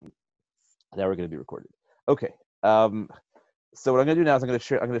Now we're going to be recorded. Okay. So what I'm going to do now is I'm going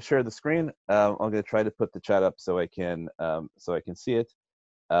to share the screen. I'm going to try to put the chat up so I can see it.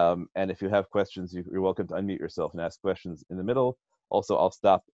 And if you have questions, you're welcome to unmute yourself and ask questions in the middle. Also, I'll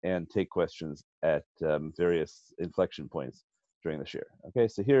stop and take questions at various inflection points during the share. Okay.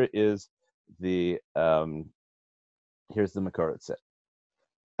 So here is the here's the Makarat set.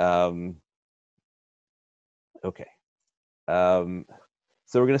 Okay.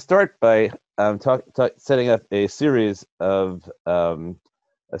 So we're going to start by setting up a series of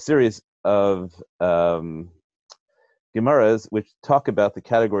Gemaras which talk about the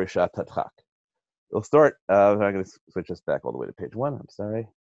category Shat Tadchak. We'll start. I'm going to switch us back all the way to page 1. I'm sorry.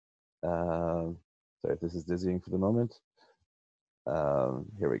 Sorry if this is dizzying for the moment.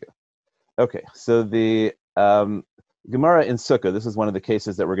 Here we go. Okay, so the Gemara in Sukkah. This is one of the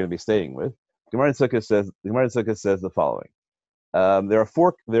cases that we're going to be staying with. Gemara in Sukkah says the following. There are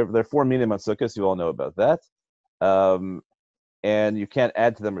four minim on Sukkot. You all know about that. And you can't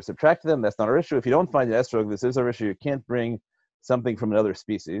add to them or subtract to them. That's not our issue. If you don't find an estrog, this is our issue. You can't bring something from another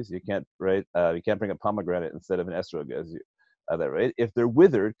species. You can't bring a pomegranate instead of an estrog, as you that right. If they're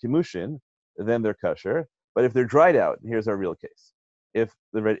withered, kimushin, then they're kosher. But if they're dried out, here's our real case. If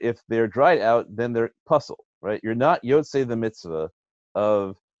they're dried out, then they're puzzle, right? You're not yotzei the mitzvah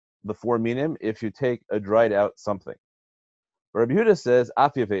of the four minim if you take a dried out something. Rabbi Yehuda says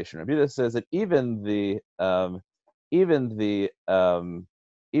afyavation. Rabbi Yehuda says that even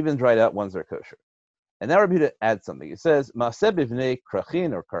dried out ones are kosher. And now Rabbi Yehuda adds something. He says maaseh bivnei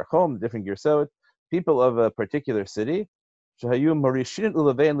krachin or karchom, different girsot, people of a particular city, shahayu marishin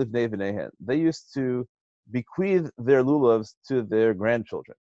ulavein livnei v'neihen. They used to bequeath their lulavs to their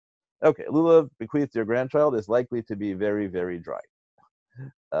grandchildren. Okay, lulav bequeathed to your grandchild is likely to be very, very dry.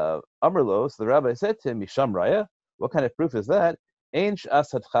 Amrlo, so the rabbi said to him, Misham Raya, what kind of proof is that? Ein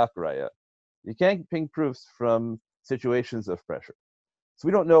sh'as hadchak raya. You can't ping proofs from situations of pressure. So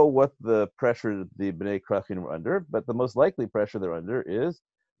we don't know what the pressure the Bnei Krachin were under, but the most likely pressure they're under is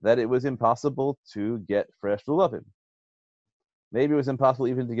that it was impossible to get fresh lulavim. Maybe it was impossible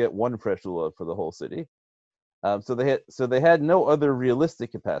even to get one fresh lulav for the whole city. So they had no other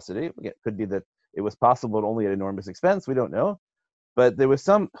realistic capacity. It could be that it was possible, but only at enormous expense. We don't know. But there was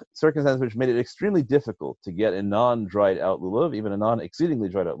some circumstance which made it extremely difficult to get a non-dried out lulav, even a non-exceedingly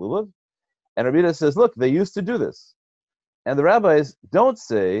dried out lulav. And Rabbi Yehuda says, look, they used to do this. And the rabbis don't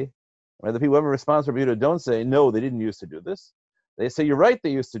say, or the people who ever respond to Rabbi Yehuda don't say, no, they didn't used to do this. They say, you're right,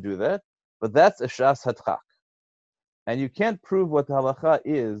 they used to do that, but that's a shas hadchak. And you can't prove what the halacha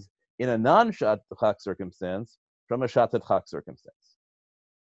is in a non-shat hadchak circumstance from a shat hadchak circumstance.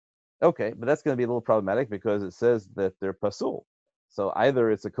 Okay, but that's going to be a little problematic because it says that they're pasul. So either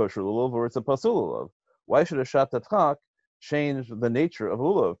it's a kosher lulav or it's a pasul lulav. Why should a shat hadchak change the nature of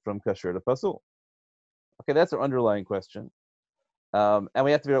lulav from kosher to pasul? Okay, that's our underlying question. And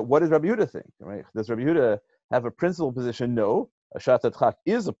we have to figure out, what does Rabbi Yehuda think? Right? Does Rabbi Yehuda have a principal position? No, a shat hadchak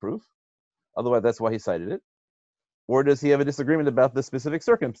is a proof. Otherwise, that's why he cited it. Or does he have a disagreement about the specific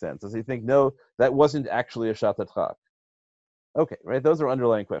circumstance? Does he think, no, that wasn't actually a shat hadchak? Okay, right. Those are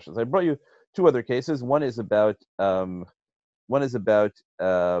underlying questions. I brought you two other cases. One is about roofing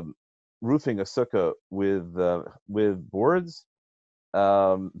a sukkah with boards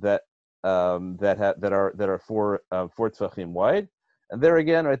that are four tefachim wide. And there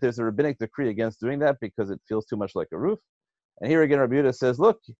again, right, there's a rabbinic decree against doing that because it feels too much like a roof. And here again, Rabbi Yehuda says,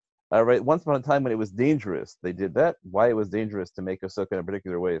 look, right, once upon a time when it was dangerous, they did that. Why it was dangerous to make a sukkah in a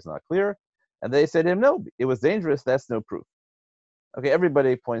particular way is not clear. And they said to him, no, it was dangerous. That's no proof. Okay,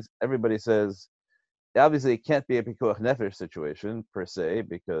 everybody says, obviously it can't be a pikuach nefesh situation per se,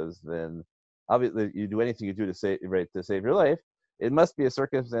 because then obviously you do anything you do to save your life. It must be a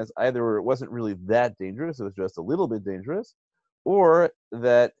circumstance either where it wasn't really that dangerous, it was just a little bit dangerous, or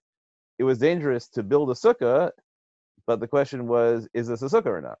that it was dangerous to build a sukkah, but the question was, is this a sukkah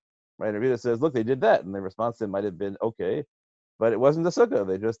or not? Right? Rabbi Yehuda says, look, they did that, and the response to him might have been, okay, but it wasn't a sukkah.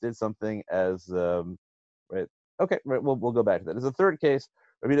 They just did something as right. Okay, right, we'll go back to that. There's a third case.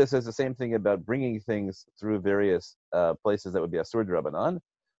 Rabbi Yehuda says the same thing about bringing things through various places that would be asur d'Rabbanan.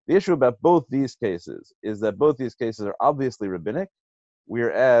 The issue about both these cases is that both these cases are obviously rabbinic,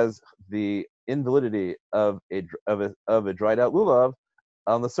 whereas the invalidity of a dried out lulav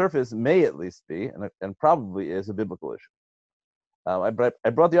on the surface may at least be, and probably is, a biblical issue. I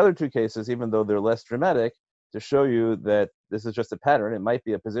brought the other two cases, even though they're less dramatic, to show you that this is just a pattern. It might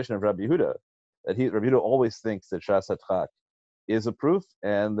be a position of Rabbi Yehuda, that Rabbi Yehuda always thinks that shas hadchak is a proof,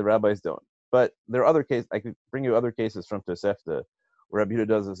 and the rabbis don't. But there are other cases. I could bring you other cases from Tosefta where Rabbi Yehuda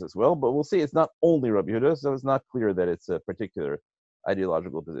does this as well. But we'll see. It's not only Rabbi Yehuda, so it's not clear that it's a particular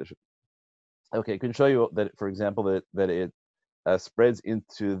ideological position. Okay, I can show you that, for example, that it spreads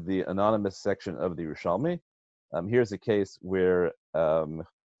into the anonymous section of the Yerushalmi. Here's a case where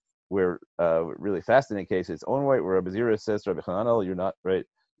really fascinating case. It's own right where Rabbi Zira says to Rabbi Hananel, you're not right.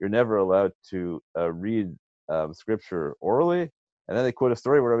 You're never allowed to read scripture orally. And then they quote a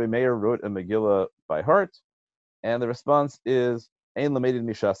story where Rabbi Meir wrote a Megillah by heart, and the response is Ein lamedin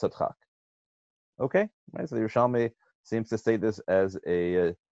mishas hadchak. Okay, right. So the Yerushalmi seems to state this as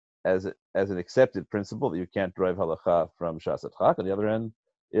an accepted principle that you can't derive halacha from shas hadchak. On the other end,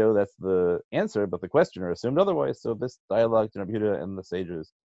 that's the answer, but the questioner assumed otherwise. So this dialogue between Rabbi Yehuda and the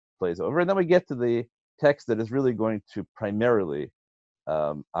sages plays over, and then we get to the text that is really going to primarily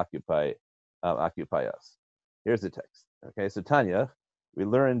occupy us. Here's the text. Okay, so Tanya, we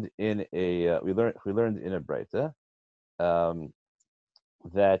learned in a Breita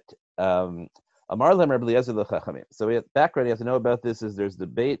that Amar Lem Rabbi Eliezer l'Chachamim. So background you have to know about this is there's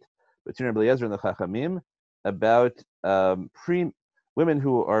debate between Rabbi Eliezer and the Chachamim about women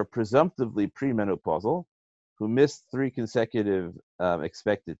who are presumptively premenopausal, who missed 3 consecutive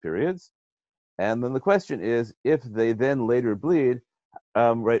expected periods, and then the question is, if they then later bleed,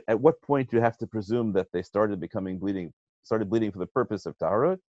 right? At what point do you have to presume that they started bleeding for the purpose of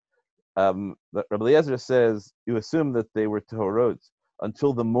taharot? Rabbi Eliezer says you assume that they were tahorot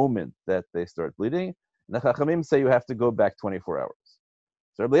until the moment that they start bleeding. And the Chachamim say you have to go back 24 hours.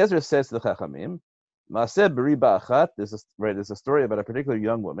 So Rabbi Eliezer says to the Chachamim, Maaseh b'riba achat, there's a story about a particular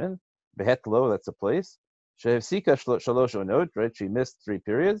young woman, Behetlo, that's a place, Shehefsika shalosh onot, right, she missed 3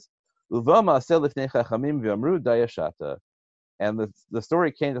 periods, Uva maaseh lifnei Chachamim v'amru dayashata. And the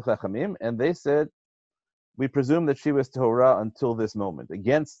story came to Chachamim, and they said, we presume that she was Torah until this moment,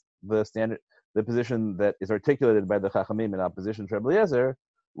 against the position that is articulated by the Chachamim in opposition to Rabbi Eliezer,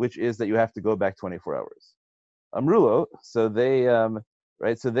 which is that you have to go back 24 hours. Amrulo, so they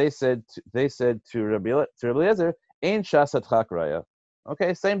said to Rabbi Eliezer, Ein shas hadchak raya.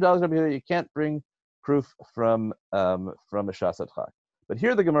 Okay, same dollars Rabbi Eliezer, you can't bring proof from a shas hadchak. But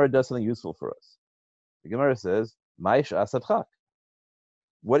here the Gemara does something useful for us. The Gemara says, Mai shas hadchak.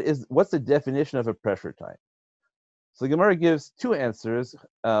 What's the definition of a pressure time? So the Gemara gives 2 answers,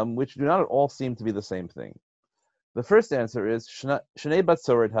 which do not at all seem to be the same thing. The first answer is Shnei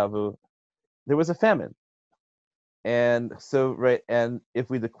Batzoret Havu. There was a famine, and so and if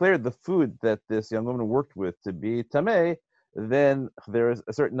we declared the food that this young woman worked with to be tamei, then there is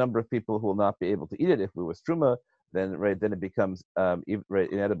a certain number of people who will not be able to eat it. If it was truma, then it becomes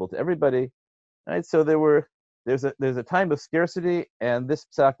inedible to everybody. Right, so there's a time of scarcity, and this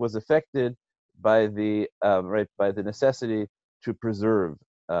psak was affected by the necessity to preserve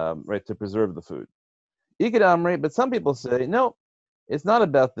the food. But some people say no, it's not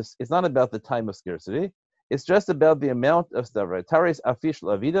about this. It's not about the time of scarcity. It's just about the amount of stuff. Right, tares afish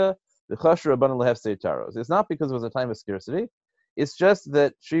lavida the chasher abanon lehefsei taros. It's not because it was a time of scarcity. It's just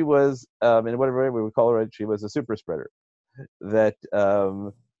that she was in whatever way we would call her. Right, she was a super spreader. That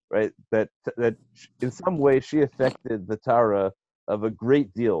that in some way she affected the Tara of a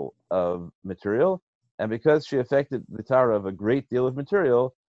great deal of material, and because she affected the Tara of a great deal of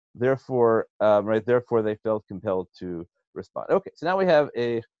material, therefore they felt compelled to respond. Okay, so now we have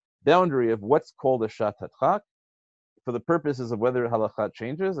a boundary of what's called a shat hadchak. For the purposes of whether halakha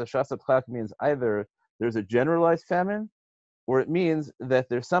changes, a shat hadchak means either there's a generalized famine, or it means that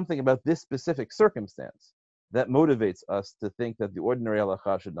there's something about this specific circumstance that motivates us to think that the ordinary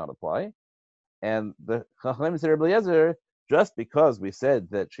halacha should not apply. And the Chachamim said Rabbi Eliezer, just because we said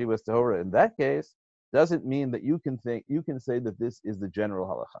that she was tahora in that case, doesn't mean that you can say that this is the general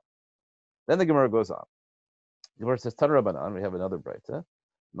halacha. Then the Gemara goes on. The Gemara says, Tana Rabbanan, we have another Breita.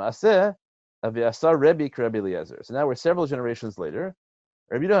 Maaseh aviasar Rebbe Rabbi Eliezer. So now we're several generations later.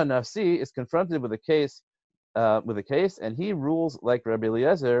 Rabbi Yehuda Nafsi is confronted with a case, and he rules like Rabbi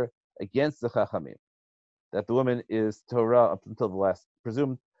Eliezer against the Chachamim, that the woman is Torah up until the last,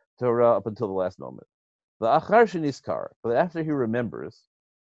 presumed Torah up until the last moment. The achar sheniskar, but after he remembers,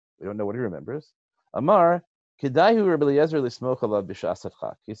 we don't know what he remembers. Amar kedayu Rabbi Eliezer lismoch alav b'shas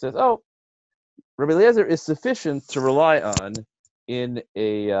hadchak. He says, "Oh, Rabbi Eliezer is sufficient to rely on in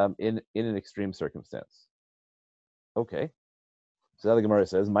an extreme circumstance." Okay, so now the Gemara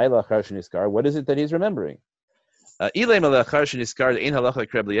says, "Ma'ila achar sheniskar." What is it that he's remembering? If you're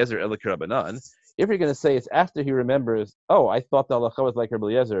going to say it's after he remembers, oh, I thought the halacha was like Rabbi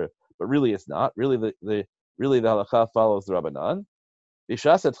Eliezer, but really it's not. Really the halacha follows the Rabbanan.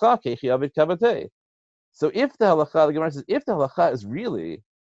 So if the halacha, the Gemara says, if the halacha is really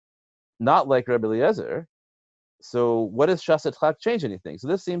not like Rabbi Eliezer, so what does Shas Hadchak change anything? So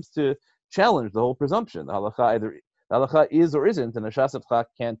this seems to challenge the whole presumption. The halacha is or isn't, and a Shas Hadchak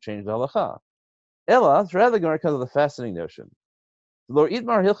can't change the halacha. Ella, rather, the Gemara comes with a fascinating notion. Lo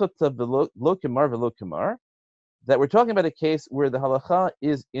idmar hilchot lo kamar velo kamar, that we're talking about a case where the halacha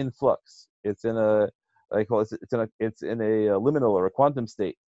is in flux. It's in a, I call it, it's in a liminal or a quantum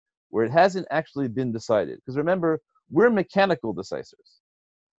state where it hasn't actually been decided. Because remember, we're mechanical decisors,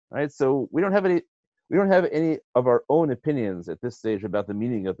 right? So we don't have any of our own opinions at this stage about the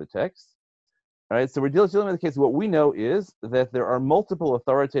meaning of the text. All right, so we're dealing with the case. What we know is that there are multiple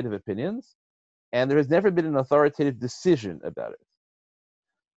authoritative opinions, and there has never been an authoritative decision about it.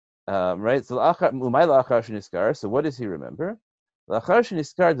 Right? So what does he remember?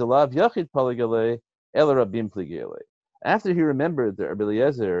 After he remembered that Rabbi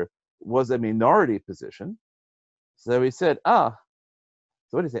Eliezer was a minority position, so he said, so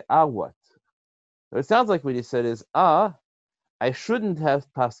what did he say? What? So it sounds like what he said is, I shouldn't have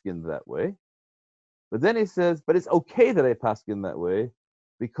paskin that way. But then he says, but it's okay that I paskin that way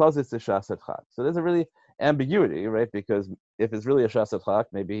because it's a shas chak. So there's a really ambiguity, right? Because if it's really a shas chak,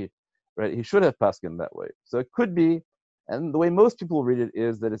 maybe, right, he should have paskin that way. So it could be, and the way most people read it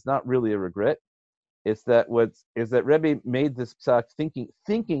is that it's not really a regret. It's that Rebbe made this psak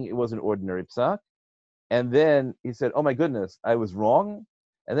thinking it was an ordinary psak, and then he said, "Oh my goodness, I was wrong."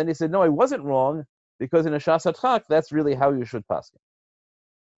 And then he said, "No, I wasn't wrong because in a shas chak, that's really how you should paskin."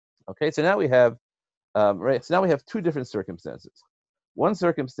 Okay, so now we have right. So now we have two different circumstances. One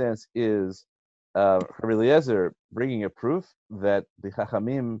circumstance is Rabbi Eliezer bringing a proof that the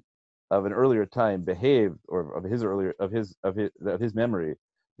Chachamim of an earlier time behaved, or of his memory,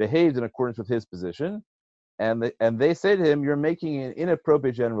 behaved in accordance with his position, and they say to him, "You're making an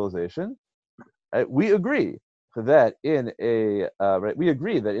inappropriate generalization." We agree that in a right. We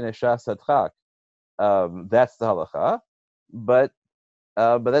agree that in a shas hadchak, that's the halacha, but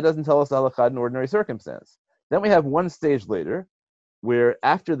that doesn't tell us the halacha in ordinary circumstance. Then we have one stage later, where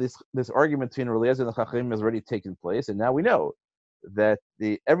after this argument between Eliezer and the Chachamim has already taken place, and now we know that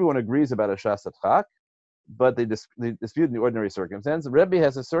everyone agrees about a shas hadchak, but they dispute in the ordinary circumstance. Rebbe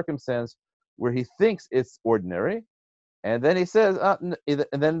has a circumstance where he thinks it's ordinary, and then he says, and then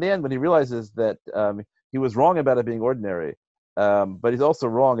in the end, when he realizes that he was wrong about it being ordinary, but he's also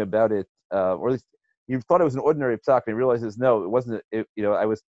wrong about it, or at least he thought it was an ordinary psak, and he realizes, no, it wasn't. I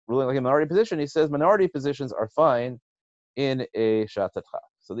was ruling like a minority position. He says minority positions are fine in a shas hadchak.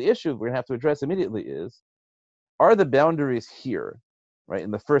 So the issue we're going to have to address immediately is, are the boundaries here, right,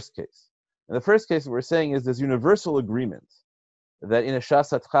 in the first case? In the first case, what we're saying is there's universal agreement that in a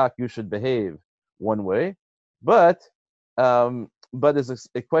shas hadchak you should behave one way, but there's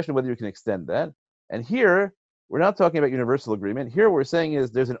a question of whether you can extend that. And here, we're not talking about universal agreement. Here, what we're saying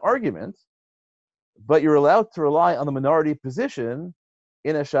is there's an argument, but you're allowed to rely on the minority position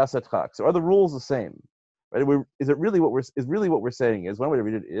in a shas hadchak. So are the rules the same? Right? Really what we're saying is, one way to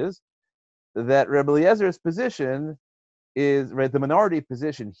read it is that Rebbe Eliezer's position is, right, the minority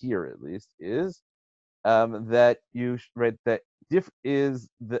position here at least is that is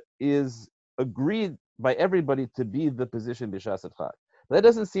agreed by everybody to be the position b'shas hadchak. But that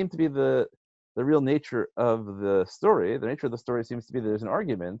doesn't seem to be the real nature of the story. The nature of the story seems to be that there's an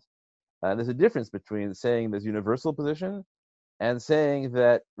argument, and there's a difference between saying there's universal position and saying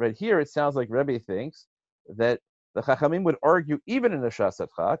that right here it sounds like Rebbe thinks that the Chachamim would argue even in a shas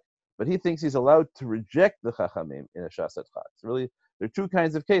hadchak, but he thinks he's allowed to reject the Chachamim in a shas hadchak. So really, there are two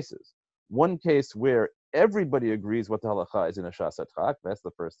kinds of cases. One case where everybody agrees what the halacha is in a shas hadchak, that's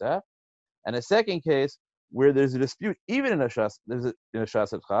the first half, and a second case where there's a dispute even in a shas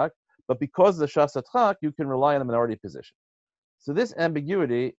hadchak, but because of the shas hadchak, you can rely on a minority position. So this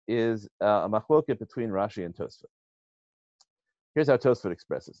ambiguity is a machloket between Rashi and Tosfot. Here's how Tosfot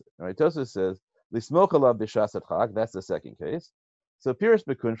expresses it. All right, Tosfot says, "Lismoch alav b'shas hadchak." That's the second case. So Pirush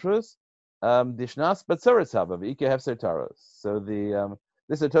b'kuntrus, dishnas batzoretz hava v'ike hefser taros. So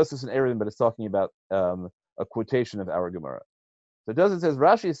this is a Tosfos and Eruvin, but it's talking about a quotation of our Gemara. So Tosfot says,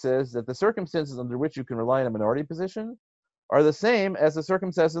 Rashi says that the circumstances under which you can rely on a minority position are the same as the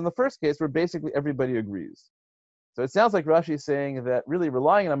circumstances in the first case, where basically everybody agrees. So it sounds like Rashi is saying that really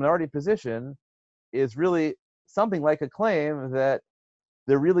relying on a minority position is really something like a claim that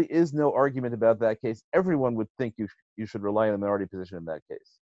there really is no argument about that case. Everyone would think you should rely on a minority position in that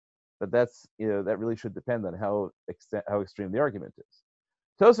case. But that's, that really should depend on how extreme the argument is.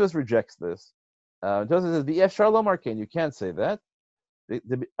 Tosfos rejects this. Tosfos says, "V'yesh shalom arkein." You can't say that.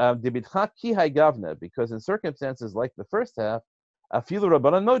 Because in circumstances like the first half, afilu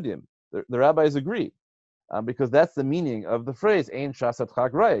rabbanan modim, the rabbis agree, because that's the meaning of the phrase "ein shas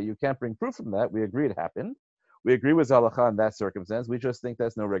hadchak raya." You can't bring proof from that. We agree it happened. We agree with halacha in that circumstance. We just think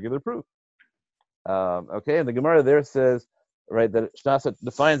that's no regular proof. Okay, and the Gemara there says, right? That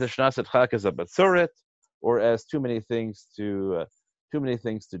defines the Shnasat Chak as a batzuret, or as too many things to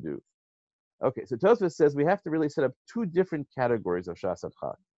do. Okay, so Tosfos says we have to really set up two different categories of Shasat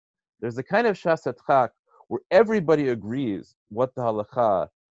Chak. There's the kind of Shasat Chak where everybody agrees what the halacha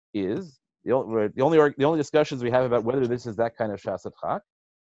is. The only discussions we have about whether this is that kind of Shasat Chak.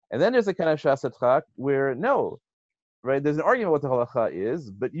 And then there's a kind of Shasat Chak where no, right? There's an argument what the halacha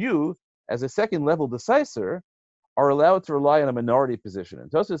is, but you, as a second level decisor, are allowed to rely on a minority position.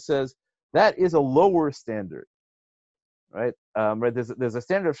 And Tosfos says that is a lower standard, right? Right. There's a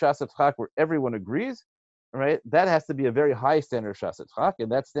standard of Shasat Chak where everyone agrees, right? That has to be a very high standard of Shasat Chak,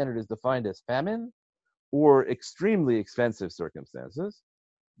 and that standard is defined as famine or extremely expensive circumstances.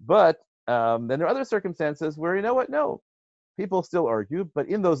 But then there are other circumstances where, you know what, no, people still argue, but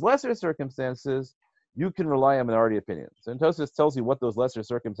in those lesser circumstances, you can rely on minority opinions. And Tosfos tells you what those lesser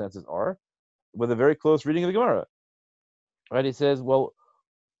circumstances are with a very close reading of the Gemara. Right? He says, well,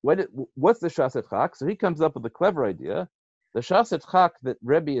 what's the Shasat Chak? So he comes up with a clever idea. The Shasat Chak that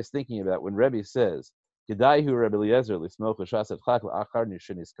Rebbe is thinking about when Rebbe says, Kedaihu Rebbe Eliezer lismoch Shasat Chak la'achar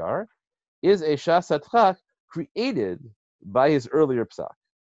nisheniskar, is a Shasat Chak created by his earlier psak.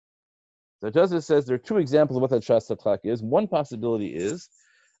 So Tosfos says there are two examples of what that Shasat Chak is. One possibility is,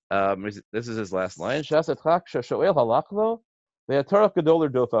 this is his last line, Shasat Chak shashoel halachlo ve'atarach gadol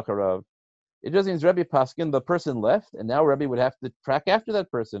erdof acharav. It just means Rebbe Paskin, the person left, and now Rebbe would have to track after that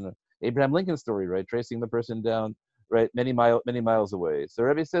person. Abraham Lincoln's story, right? Tracing the person down, right, many miles away. So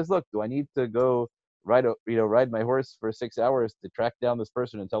Rebbe says, look, do I need to go ride my horse for 6 hours to track down this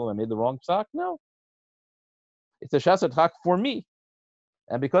person and tell him I made the wrong psak? No. It's a Shasat Chak for me.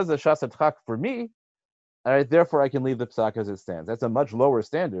 And because the Shasat Chak for me, all right, therefore I can leave the psak as it stands. That's a much lower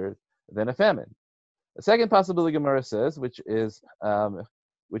standard than a famine. The second possibility Gemara says, which is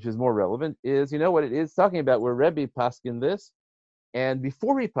more relevant, is, you know what it is talking about where Rebbe paskined this, and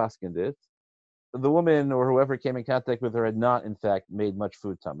before he paskined it, the woman or whoever came in contact with her had not, in fact, made much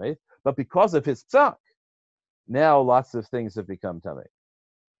food tameh, but because of his psak, now lots of things have become tameh.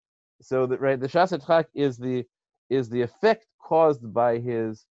 So that, right, the Shasat Chak is the effect caused by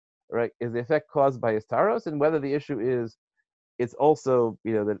his taros, and whether the issue is it's also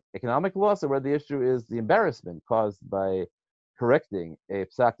the economic loss, or whether the issue is the embarrassment caused by correcting a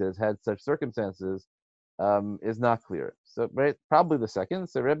psak that has had such circumstances, is not clear. So, right, probably the second.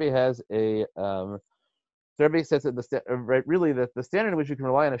 So Rebbe has a Rebbe says that really that the standard in which you can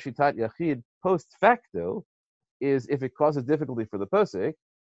rely on a shitat yachid post facto is if it causes difficulty for the posek.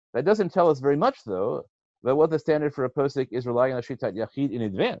 That doesn't tell us very much, though, about what the standard for a posek is relying on a shitat yachid in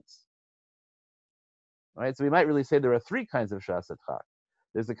advance. Right, so we might really say there are three kinds of Shasat Chak.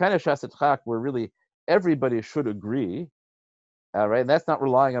 There's the kind of Shasat Chak where really everybody should agree, right? And that's not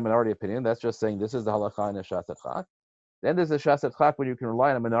relying on minority opinion. That's just saying this is the halacha in a Shasat Chak. Then there's a Shasat Chak when you can rely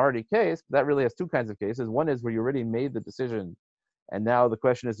on a minority case. That really has two kinds of cases. One is where you already made the decision, and now the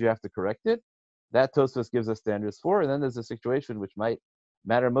question is you have to correct it. That Tosfos gives us standards for. And then there's a situation which might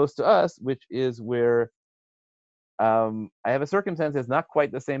matter most to us, which is where I have a circumstance that's not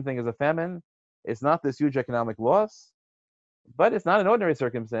quite the same thing as a famine. It's not this huge economic loss, but it's not an ordinary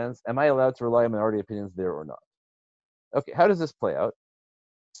circumstance. Am I allowed to rely on minority opinions there or not? Okay, how does this play out?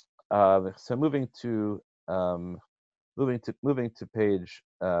 So moving to page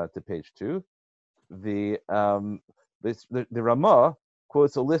 2, the Ramah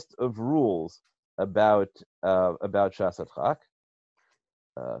quotes a list of rules about Shasat Chak.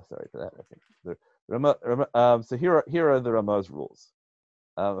 Sorry for that. I think the Ramah. So here are the Ramah's rules.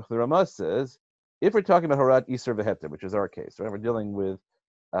 The Ramah says, if we're talking about Horat Iser Veheter, which is our case, right? We're dealing with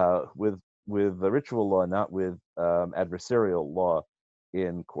the ritual law, not with adversarial law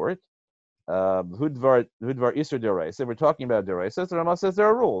in court. Hudvar Iser Deraisa. We're talking about Deraisa. So Ramah says there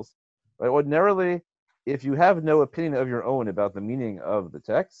are rules. Right? Ordinarily, if you have no opinion of your own about the meaning of the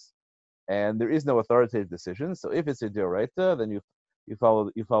text, and there is no authoritative decision, so if it's a Deraisa, then you follow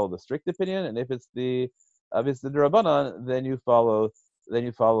the strict opinion, and if it's the Derabanan, then you follow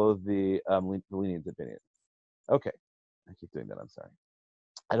the lenient opinion. Okay, I keep doing that. I'm sorry.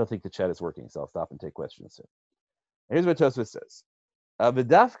 I don't think the chat is working, so I'll stop and take questions soon. Here's what Tosfos says: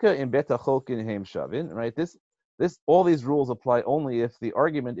 "V'dafka in bet acholkin heim shavin." Right. This all these rules apply only if the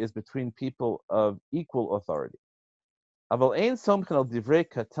argument is between people of equal authority. Aval ein somchen al divrei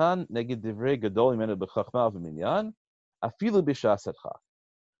katan neged divrei gadol imenu b'chachma v'minyan afilu b'shasat chak.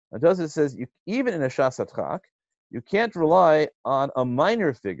 Now Tosfos says even in a shasat chak, you can't rely on a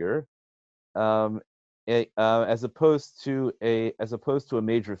minor figure as opposed to a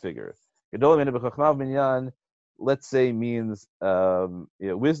major figure. Gadol imenu b'chachma v'minyan, let's say, means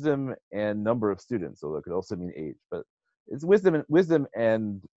wisdom and number of students, although it could also mean age. But It's wisdom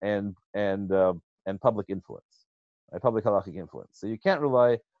and public influence, right? Public halachic influence. So you can't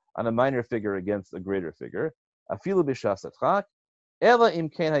rely on a minor figure against a greater figure. Afilu b'shas atchak, ela im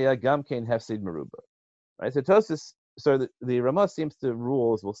kein haya gam kein hefsid meruba. Right. So Tosfos, so the Ramah seems to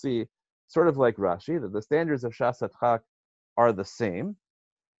rule, as we'll see, sort of like Rashi, that the standards of shas atchak are the same.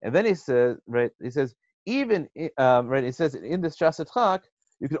 And then he says, right? He says even right. He says in this shas atchak,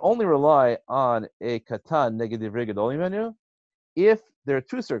 you can only rely on a katan negative gadol menu if there are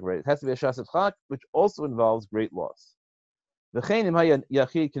two circumstances. It has to be a shas atchak, which also involves great loss. Right?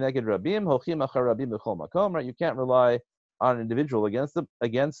 You can't rely on an individual against the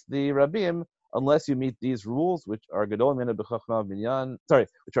rabim unless you meet these rules, which are gadol menu b'chachma binyan. Sorry,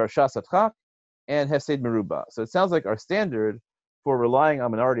 which are shas atchak and hefsed meruba. So it sounds like our standard for relying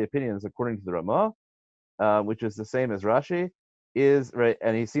on minority opinions, according to the Ramah, which is the same as Rashi, is right,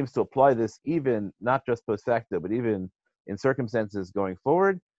 and he seems to apply this even not just post facto, but even in circumstances going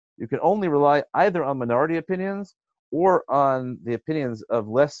forward. You can only rely either on minority opinions or on the opinions of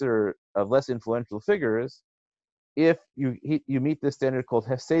less influential figures if you meet this standard called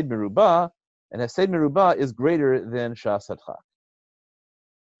hefsed meruba, and hefsed meruba is greater than shas atchak.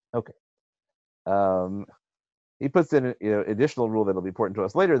 Okay. He puts in additional rule that'll be important to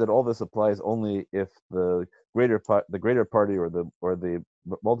us later, that all this applies only if the greater party or the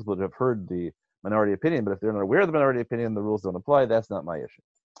multiple have heard the minority opinion. But if they're not aware of the minority opinion, the rules don't apply. That's not my issue.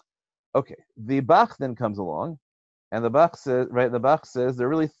 Okay, the Bach then comes along, and the Bach says there are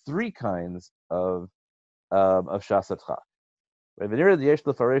really three kinds of shas atchak.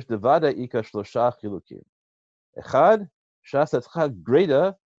 Echad shas atchak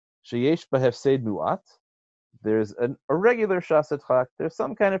greda sheyesh ba hefsed mu'at. There's a regular shas atchak. There's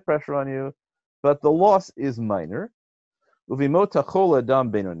some kind of pressure on you, but the loss is minor. Uvimot tachol adam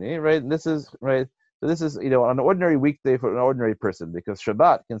benoni, right? And this is right. So this is on an ordinary weekday for an ordinary person, because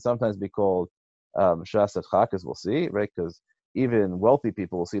Shabbat can sometimes be called shas atchak, as we'll see, right? Because even wealthy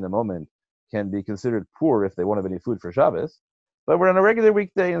people, we'll see in a moment, can be considered poor if they won't have any food for Shabbos. But we're on a regular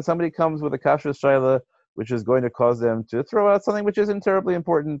weekday, and somebody comes with a kashrus shayla, which is going to cause them to throw out something which isn't terribly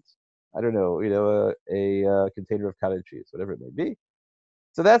important. I don't know, a container of cottage cheese, whatever it may be.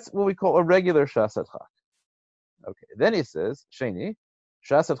 So that's what we call a regular shas atchak. Okay, then he says, Sheni,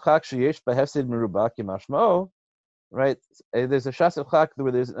 shas atchak sheyesh behefsid meruba kimashmo, right? There's a shas atchak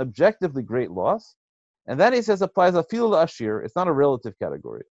where there's an objectively great loss, and that he says applies a fil ashir. It's not a relative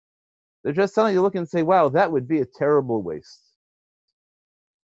category. They're just telling you, look and say, wow, that would be a terrible waste.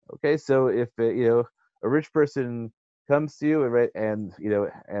 Okay, so if a rich person comes to you, right, and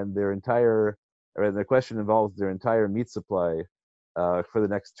their entire, right, the question involves their entire meat supply for the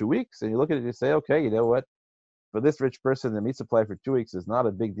next 2 weeks, and you look at it and you say, okay, you know what, for this rich person, the meat supply for 2 weeks is not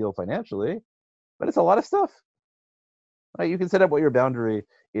a big deal financially, but it's a lot of stuff. Right? You can set up what your boundary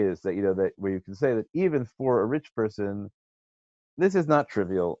is, that where you can say that even for a rich person, this is not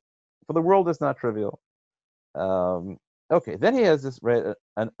trivial. For the world, it's not trivial. Okay, then he has this, right,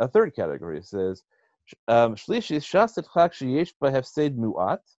 a third category. He says, Shlishi shas atchak sheyesh ba hefsed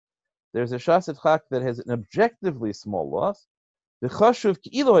mu'at. There's a shas atchak that has an objectively small loss. V'chashuv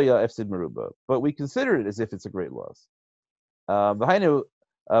ki'ilo haya hefsed meruba, but we consider it as if it's a great loss. V'hainu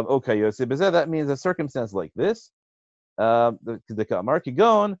okayos. That means a circumstance like this. The kamar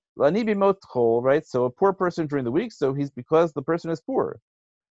kigon lani bimot chol, right? So a poor person during the week. So because the person is poor.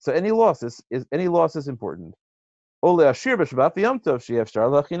 So any loss is important. Ole ashir b'Shabbat v'Yom Tov she'efshar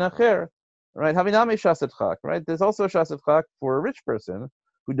lachin acher. Right, havinami shas atchak. Right, there's also a shas atchak for a rich person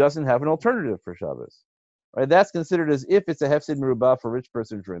who doesn't have an alternative for Shabbos. Right, that's considered as if it's a hefsid merubah for a rich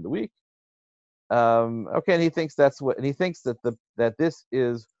person during the week. Okay, and he thinks that this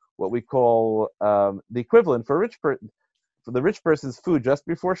is what we call the equivalent for a rich person. For the rich person's food just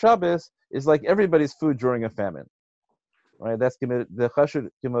before Shabbos is like everybody's food during a famine. Right, that's the chashud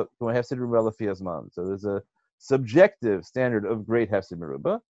hefsid merubah lefi hazman. So there's a subjective standard of great hefsid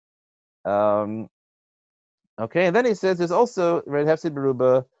merubah. Okay, and then he says there's also right hefsid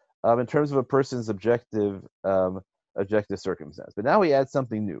meruba in terms of a person's objective circumstance. But now he adds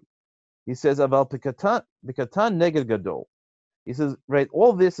something new. He says aval pikatan neged gadol. He says, right,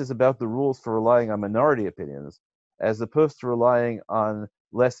 all this is about the rules for relying on minority opinions as opposed to relying on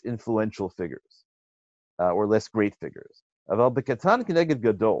less influential figures or less great figures. Aval pikatan neged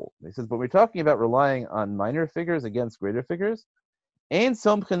gadol. He says, but we're talking about relying on minor figures against greater figures. Ein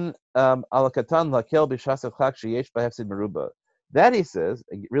somchen al katan lakel b'shas atchak sheyesh b'hefsid meruba. That, he says,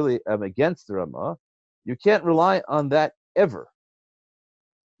 really against the Ramah, you can't rely on that ever.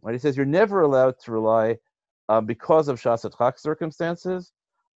 Right? He says you're never allowed to rely, because of shas atchak circumstances,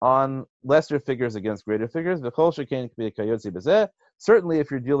 on lesser figures against greater figures. Certainly,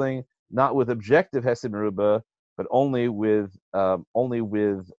 if you're dealing not with objective Hesed Meruba, but only with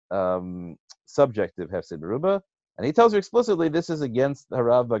subjective Hesed Meruba. And he tells you explicitly this is against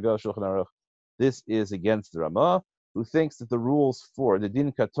Harav Bago Shulchan Aruch. This is against the Ramah, who thinks that the rules for the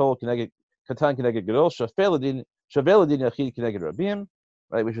din katol katan keneged gadol shavel din yachid keneged rabim,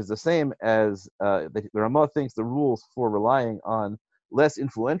 right, which is the same as the Ramah thinks the rules for relying on less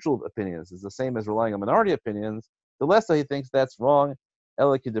influential opinions is the same as relying on minority opinions. The less he thinks that's wrong,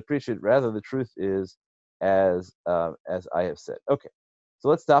 Ella can depreciate. Rather, the truth is as I have said. Okay, so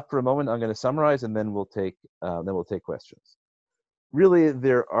let's stop for a moment. I'm going to summarize, and then we'll take questions. Really,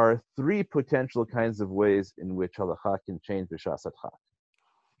 there are three potential kinds of ways in which halacha can change b'shas hadchak.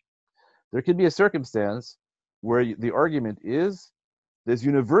 There could be a circumstance where the argument is there's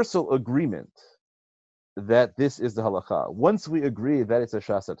universal agreement that this is the halacha. Once we agree that it's a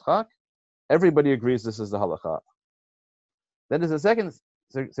shas hadchak, everybody agrees this is the halacha. Then there's a second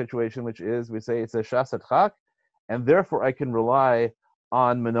situation, which is we say it's a shas hadchak, and therefore I can rely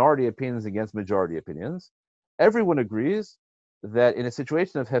on minority opinions against majority opinions. Everyone agrees that in a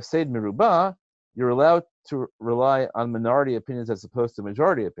situation of hefsed merubah, you're allowed to rely on minority opinions as opposed to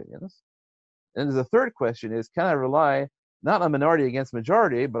majority opinions. And there's a third question is, can I rely not on minority against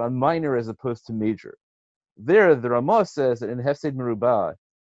majority, but on minor as opposed to major? There, the Ramah says that in hefsed merubah,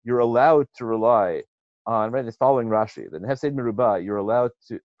 you're allowed to rely on, right, it's following Rashi, that in hefsed merubah, you're allowed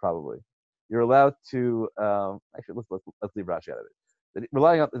to, actually, let's leave Rashi out of it. That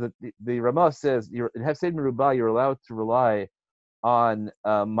relying on, the Ramah says, in hefsed merubah, you're allowed to rely on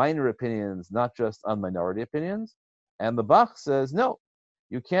minor opinions, not just on minority opinions. And the Bach says, no,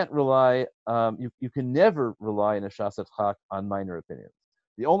 you can't rely, you can never rely in a shas hadchak on minor opinions.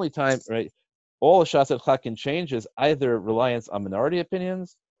 The only time, right, all a shas hadchak can change is either reliance on minority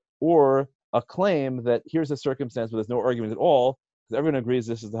opinions or a claim that here's a circumstance where there's no argument at all, because everyone agrees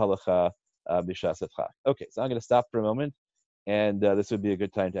this is the halacha b'shas hadchak. Okay, so I'm going to stop for a moment, and this would be a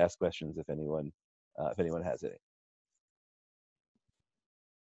good time to ask questions if anyone has any.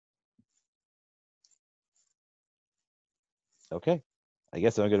 Okay, I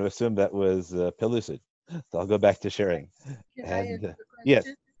guess I'm going to assume that was pellucid. So I'll go back to sharing. Can I answer the question? Yes,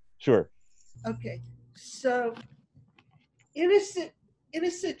 sure. Okay, so in a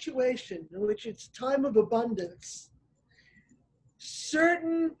situation in which it's time of abundance,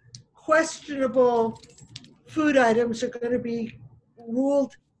 certain questionable food items are going to be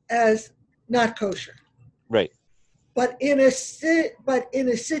ruled as not kosher. Right. But in a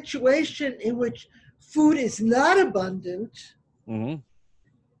situation in which food is not abundant, Mm-hmm.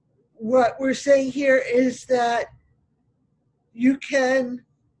 what we're saying here is that you can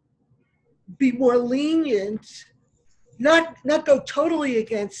be more lenient, not go totally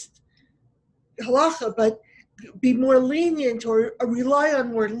against halacha, but be more lenient or rely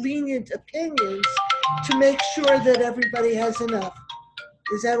on more lenient opinions to make sure that everybody has enough.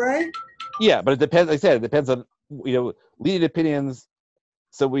 Is that right? Yeah, but it depends. Like I said, it depends on lenient opinions.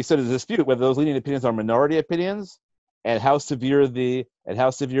 So we sort of dispute whether those lenient opinions are minority opinions and how severe the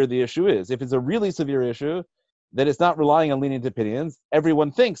issue is. If it's a really severe issue, then it's not relying on lenient opinions.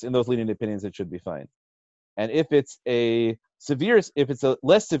 Everyone thinks in those lenient opinions it should be fine. And if it's a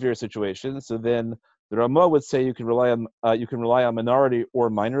less severe situation, so then the Ramah would say you can rely on minority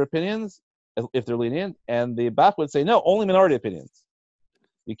or minor opinions if they're lenient, and the Bach would say no, only minority opinions.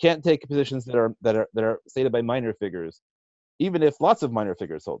 You can't take positions that are stated by minor figures, even if lots of minor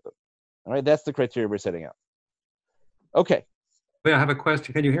figures hold them. All right, that's the criteria we're setting out. Okay. Wait, I have a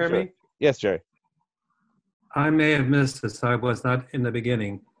question. Can you hear me? Yes, Jerry. I may have missed this. I was not in the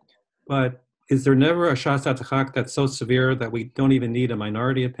beginning. But is there never a shas hadchak that's so severe that we don't even need a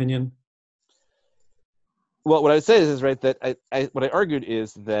minority opinion? Well, what I would say is right, that what I argued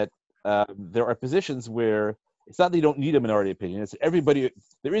is that there are positions where it's not that you don't need a minority opinion. It's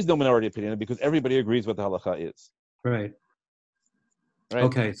there is no minority opinion because everybody agrees what the halacha is. Right. Right.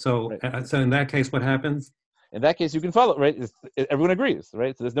 Okay, so in that case, what happens? In that case, you can follow, right? Everyone agrees,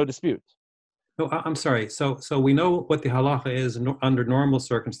 right? So there's no dispute. No, I'm sorry. So we know what the halacha is under normal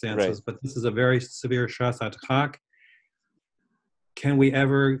circumstances, right, but this is a very severe shas hadchak. Can we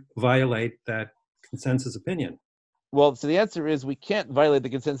ever violate that consensus opinion? Well, so the answer is we can't violate the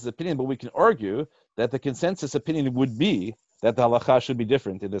consensus opinion, but we can argue that the consensus opinion would be that the halacha should be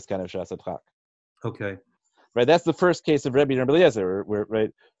different in this kind of shas hadchak. Okay. Right, that's the first case of Rebbe and Rebbe Eliezer, where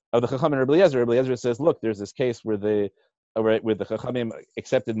right, of the Chacham and Rebbe Eliezer says, look, there's this case where the Chachamim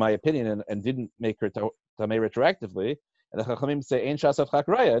accepted my opinion and didn't make her tamei retroactively, and the Chachamim say, Ein shas hadchak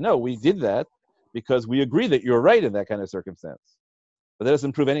raya. No, we did that because we agree that you're right in that kind of circumstance. but that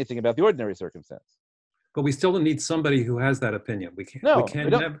doesn't prove anything about the ordinary circumstance. But we still need somebody who has that opinion. We can't. No, we can't we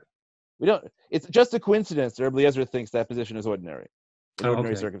don't. never. We don't. It's just a coincidence that Rabbi Eliezer thinks that position is ordinary in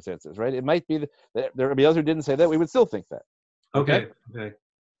ordinary Okay. circumstances, right? It might be that Rabbi Eliezer didn't say that. We would still think that. Okay. Okay.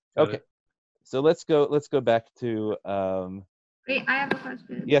 Got Okay. it. So let's go back to. Wait, I have a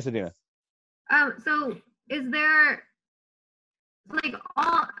question. Yes, Adina. So is there like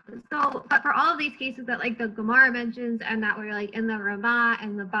but for all of these cases that like the Gemara mentions and that were like in the Ramah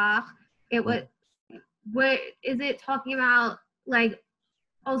and the Bach, it was what is it talking about like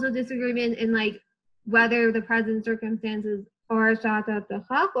also disagreement in like whether the present circumstances are shatat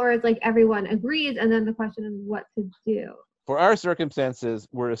dechak, or it's like everyone agrees and then the question is what to do? For our circumstances,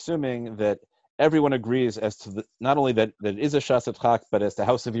 we're assuming that everyone agrees as to not only that it is a shasat chak, but as to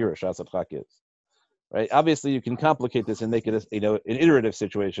how severe a shasat chak is. Right? Obviously, you can complicate this and make it an iterative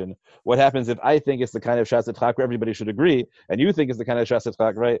situation. What happens if I think it's the kind of shasat chak where everybody should agree, and you think it's the kind of shasat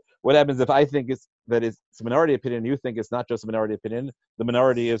chak, right? What happens if I think it's a minority opinion, and you think it's not just a minority opinion? The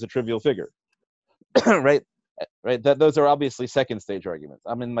minority is a trivial figure, right? Right. Those are obviously second stage arguments.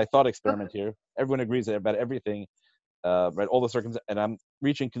 I'm in my thought experiment here. Everyone agrees about everything. Right, all the circumstances, and I'm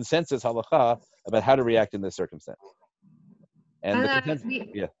reaching consensus halacha about how to react in this circumstance. And the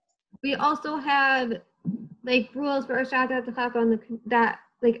consensus, we also have like rules for a shatat dechak on that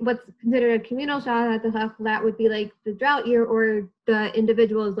like what's considered a communal shatat dechak. That would be like the drought year or the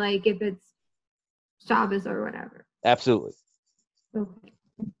individuals, like if it's Shabbos or whatever. Absolutely. Okay.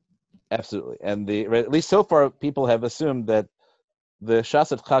 Absolutely, and at least so far, people have assumed that the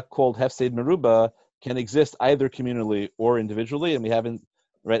shasat chak called hefsed meruba can exist either communally or individually, and we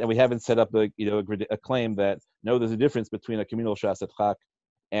haven't set up a claim that no, there's a difference between a communal shasat chak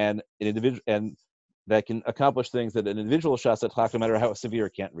and an individual, and that can accomplish things that an individual shasat chak, no matter how severe,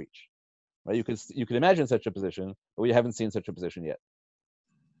 can't reach. Right? You can imagine such a position, but we haven't seen such a position yet.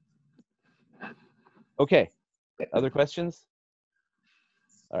 Okay. Other questions?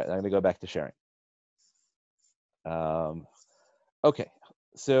 All right, I'm going to go back to sharing. Okay,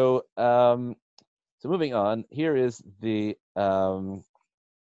 so moving on. Here is the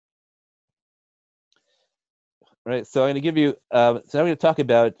right. So I'm going to give you. So I'm going to talk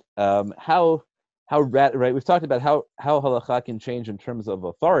about how right. We've talked about how halacha can change in terms of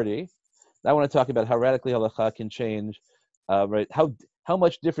authority. Now I want to talk about how radically halacha can change. Right. How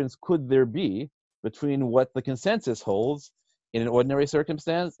much difference could there be between what the consensus holds in an ordinary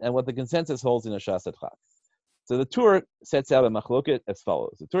circumstance and what the consensus holds in a shasat chak? So the Tur sets out a machloket as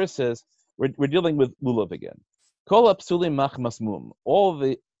follows. The Tur says we're dealing with lulav again. Kol hapsulim mach masmum.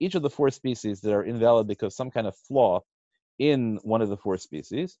 Each of the four species that are invalid because some kind of flaw in one of the four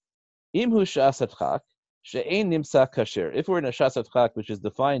species. Imhu shasat chak she'ein nimsa kasher. If we're in a shasat chak which is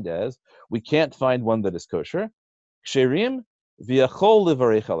defined as we can't find one that is kosher, ksherim v'yachol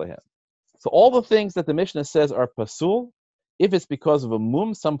levarech alehem. So all the things that the Mishnah says are pasul, if it's because of a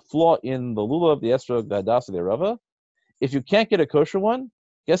mum, some flaw in the lulav, the estrog, the hadas, or the rava, if you can't get a kosher one,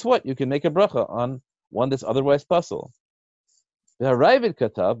 guess what? You can make a bracha on one that's otherwise pasul. The Ravid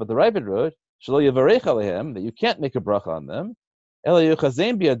katav, but the Ravid wrote, shelo yavarech alehem, that you can't make a bracha on them. Ela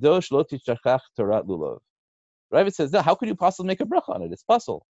yuchazem biyado shelo tichachach torat lulav. Ravid says, no, how could you possibly make a bracha on it? It's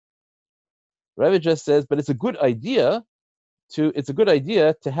pasul. Ravid just says, but it's a good idea to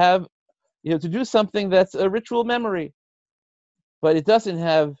have, to do something that's a ritual memory. But it doesn't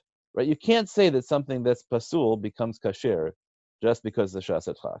have, right? You can't say that something that's pasul becomes kasher just because the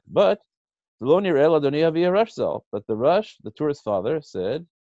shasat chak. But the Rosh, the Tur's father, said,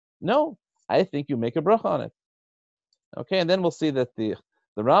 no, I think you make a bracha on it. Okay, and then we'll see that the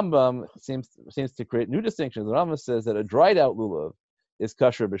Rambam seems to create new distinctions. The Rambam says that a dried out lulav is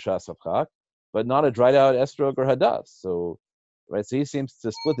kasher b'shasat chak, but not a dried out estrog or hadas. So, right, so he seems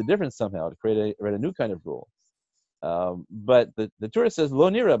to split the difference somehow to create a new kind of rule. But the Torah says lo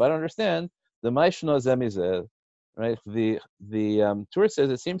nirab. I don't understand the ma'ishno zemizeh, right? The Torah says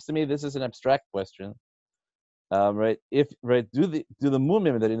it seems to me this is an abstract question, right? Do the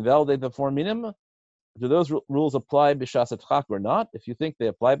mumim that invalidate the four minim, do those rules apply b'shasat chak or not? If you think they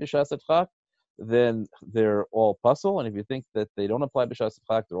apply b'shasat chak, then they're all pasul, and if you think that they don't apply b'shasat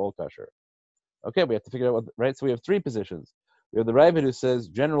chak, they're all kasher. Okay, we have to figure out what, right? So we have three positions. We have the Ravid who says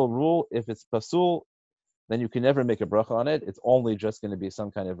general rule: if it's pasul, then you can never make a bracha on it. It's only just going to be some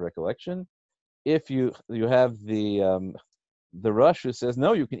kind of recollection. If you have the Rosh who says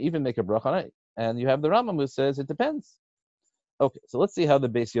no, you can even make a bracha on it, and you have the Rambam who says it depends. Okay, so let's see how the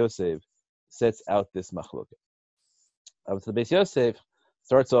Beis Yosef sets out this machloket. So the Beis Yosef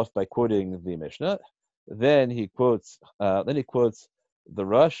starts off by quoting the Mishnah, then he quotes the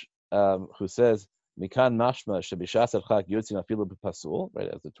Rosh who says Mikan mashma shebishas adchak yotzin afilu b'pasul, right,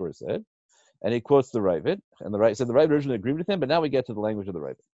 as the Torah said. And he quotes the Ravid, and the Ravid said the Ravid originally agreed with him, but now we get to the language of the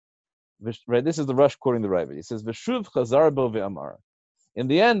Ravid. Right, this is the Rush quoting the Ravid. He says, "V'shuv chazar bo ve'amar." In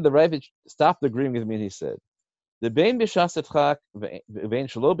the end, the Ravid stopped agreeing with me, and he said, "The bein b'shas adchak ve'ein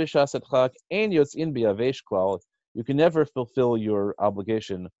shelo b'shas adchak ein yotzin bi'avesh klal." You can never fulfill your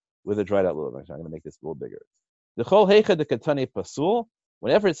obligation with a dried out lulav. I'm going to make this a little bigger. The chol heicha de katane pasul.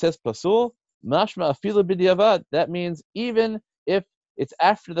 Whenever it says pasul, mashma afilu b'diavad. That means even if it's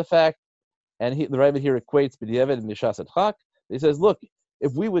after the fact. And the Ravid here equates b'diavad and mishas adchak. He says, look,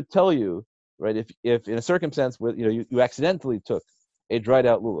 if we would tell you, right, if in a circumstance where you accidentally took a dried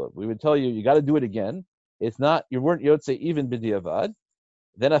out lulav, we would tell you you got to do it again. It's not, you weren't yotze even b'diavad.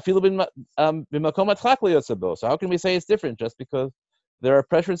 Then afilu b'makom adchak liyotze bo. So how can we say it's different just because there are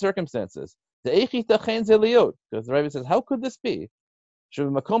pressured circumstances? Because the Ravid says, how could this be?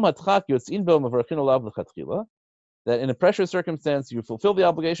 Sheb'makom adchak yotzin bo mavarchin olav l'chatchila. That in a pressure circumstance, you fulfill the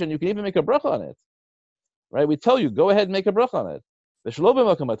obligation, you can even make a bracha on it. Right? We tell you, go ahead and make a bracha on it. And then we're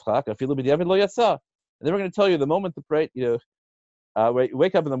going to tell you the moment the you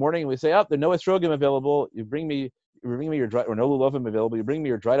wake up in the morning and we say, there are no estrogim available, you bring me your dry, or no lulavim available, you bring me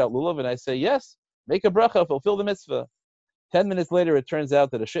your dried out lulav, and I say, yes, make a bracha, fulfill the mitzvah. 10 minutes later, it turns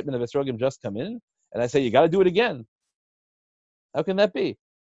out that a shipment of estrogim just come in, and I say, you got to do it again. How can that be?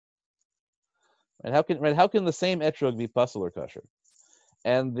 And how can the same etrog be pasul or kosher?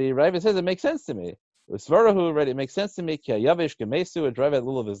 And the Ravid says it makes sense to me. Svarahu, right? It makes sense to me. Ki yavish gemesu, a drive out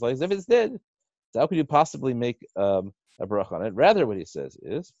lulav is like, if it's dead, so how could you possibly make a bracha on it? Rather, what he says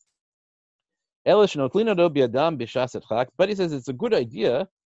is, Elish notlino do biadam b'shas adchak. But he says it's a good idea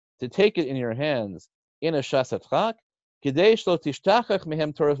to take it in your hands in a shas adchak, kidei shlo tishtachach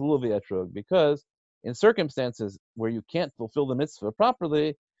mehem torah lulav etrog, because in circumstances where you can't fulfill the mitzvah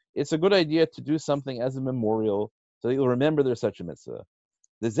properly, it's a good idea to do something as a memorial so that you'll remember there's such a mitzvah.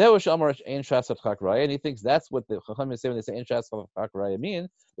 The Zeush Amar Ein Shas Adchak Raya, and he thinks that's what the Chachamim say when they say Ein Shas Adchak Raya mean.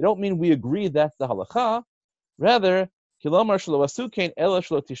 They don't mean we agree that's the halacha. Rather, Kilomar Shlo Asukein Ela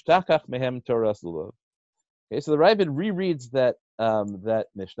Shlo Tishtachach Mehem Torah Lulav. Okay, so the Ravid rereads that that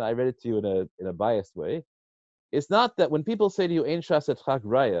Mishnah. I read it to you in a biased way. It's not that when people say to you Ein Shas Adchak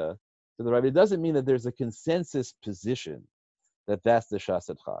Raya, to the Ravid, it doesn't mean that there's a consensus position that that's the Shas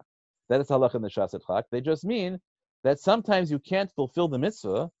Adchak. That is halach in the Shas Adchak. They just mean that sometimes you can't fulfill the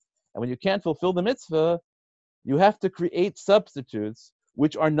mitzvah, and when you can't fulfill the mitzvah, you have to create substitutes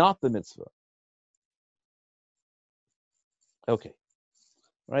which are not the mitzvah. Okay,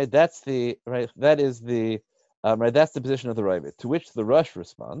 right? That's the right. That is the right. That's the position of the Ravid. To which the Rush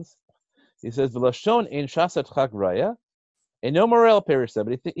responds. He says, "V'lashon ein Shas Adchak raya, and no morel perisha."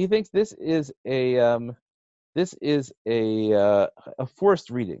 But he thinks this is a forced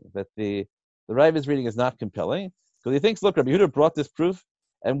reading, that the Ravid's reading is not compelling, because he thinks, look, Rabbi Yehuda brought this proof,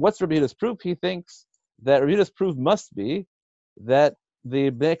 and what's Rabbi Yehuda's proof? He thinks that Rabbi Yehuda's proof must be that the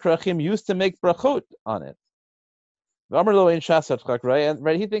Bnei Krachim used to make brachot on it. And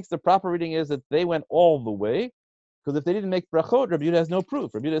right, he thinks the proper reading is that they went all the way, because if they didn't make brachot, Rabbi Yehuda has no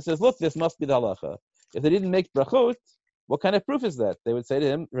proof. Rabbi Yehuda says, look, this must be the halacha. If they didn't make brachot, what kind of proof is that? They would say to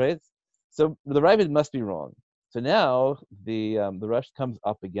him, right? So the Ravid must be wrong. So now the Rush comes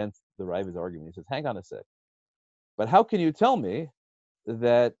up against the Ravid's argument. He says, hang on a sec. But how can you tell me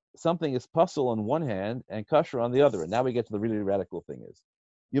that something is pasul on one hand and kosher on the other? And now we get to the really radical thing is,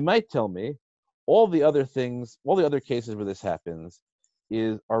 you might tell me all the other things, all the other cases where this happens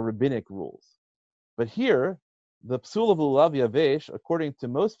are rabbinic rules. But here, the psul of lulav yavesh, according to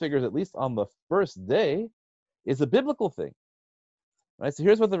most figures, at least on the first day, is a biblical thing. Right? So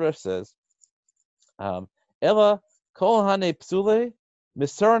here's what the Rush says. Ella kol hane psule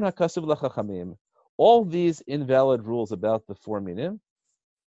misaran hakasuv lachachamim. All these invalid rules about the four minim,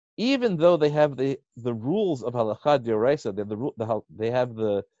 even though they have the rules of halakha d'oraisa, they have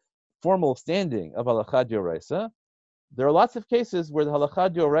the formal standing of halakha d'oraisa, there are lots of cases where the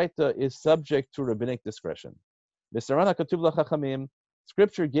halakha d'oraita is subject to rabbinic discretion. Misaran hakasuv lachachamim.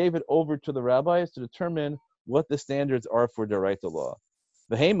 Scripture gave it over to the rabbis to determine what the standards are for d'oraita law.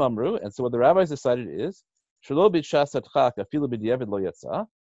 The Hey Mamru, and so what the rabbis decided is, Shelo b'shas adchak afilu b'diavad lo yatsa.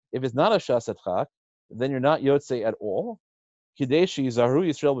 If it's not a shas adchak, then you're not yotze at all. Kidei sheyizaru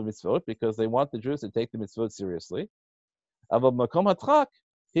Yisrael b'mitzvot, because they want the Jews to take the mitzvot seriously. Aval makom adchak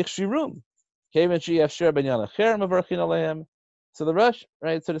hichshirum, keven sheyafsher banyan acher mavarchin alehem. So the Rush,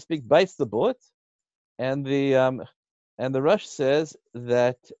 right, so to speak, bites the bullet, and the Rush says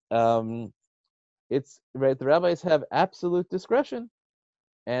that it's right. The rabbis have absolute discretion.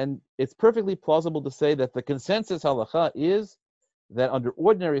 And it's perfectly plausible to say that the consensus halacha is that under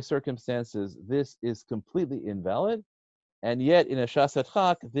ordinary circumstances this is completely invalid, and yet in a shas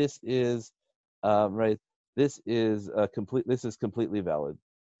adchak this is right. This is complete. This is completely valid.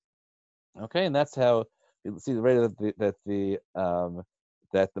 Okay, and that's how you see the right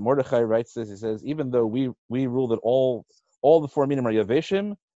that the Mordechai writes this. He says, even though we rule that all the four minim are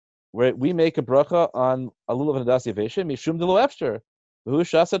yaveshim, we make a bracha on a lulav and hadas yaveshim mishum de lo efshar, who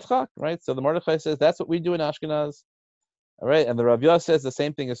shas adchak. Right. So the Mordechai says that's what we do in Ashkenaz. All right, and the Rav Yah says the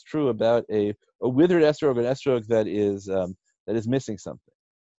same thing is true about a withered estrog, an estrog that is missing something.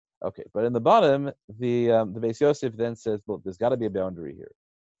 Okay, but in the bottom, the Beis Yosef then says, well, there's got to be a boundary here.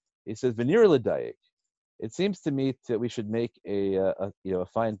 He says, "V'nir l'dayek." It seems to me that we should make a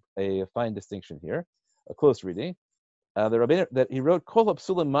fine distinction here, a close reading. The Rabbeinu that he wrote, "Kol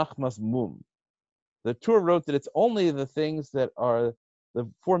hapsulim machmas mum." The Tur wrote that it's only the things that are the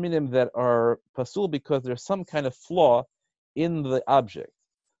four minim that are pasul because there's some kind of flaw in the object.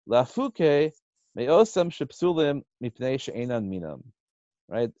 Lafuke me'osam shepsulim mipnei she'enan minam.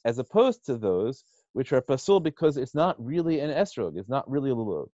 Right, as opposed to those which are pasul because it's not really an esrog, it's not really a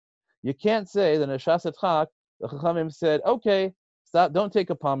lulav. You can't say that in a shas adchak, the Chachamim said, okay, stop, don't take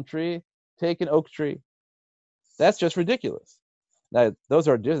a palm tree, take an oak tree. That's just ridiculous. Now, those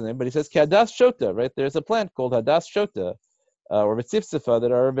are different, but he says, hadas shota, right? There's a plant called hadas shota, or vitzifzifa,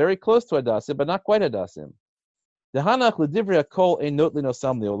 that are very close to hadasim, but not quite hadasim. Dehanach l'divrei hakol ein not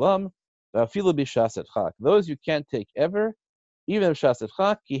linosam leolam, v'afilu b'shas adchak. Those you can't take ever, even if shas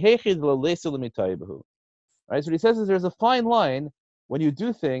adchak, ki heichid v'lo lesu. Right, so what he says is there's a fine line when you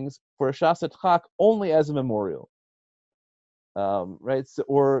do things for a shas adchak only as a memorial. Right, so,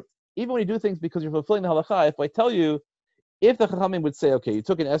 or even when you do things because you're fulfilling the halacha. If I tell you, if the Chachamim would say, okay, you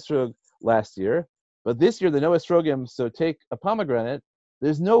took an estrog last year, but this year there are no estrogim, so take a pomegranate,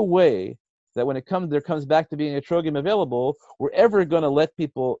 there's no way that when there comes back to being estrogim available, we're ever going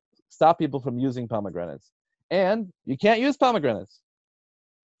to stop people from using pomegranates. And you can't use pomegranates.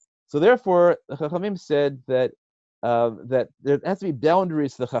 So therefore, the Chachamim said that that there has to be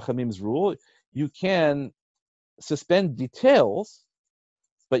boundaries to the Chachamim's rule. You can suspend details,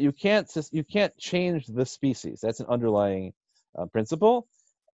 but you can't change the species. That's an underlying principle.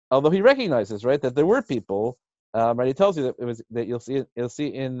 Although he recognizes, right, that there were people. Right, he tells you that it was that you'll see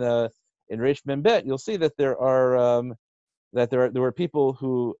in Reish Mem Bet, you'll see that there are. That there were people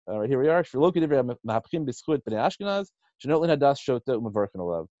who here we are.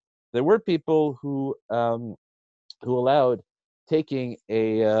 There were people who allowed taking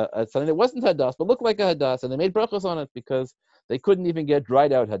something that wasn't hadas but looked like a hadas, and they made brachos on it because they couldn't even get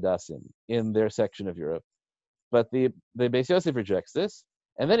dried out hadassim in their section of Europe. But the Beis Yosef rejects this,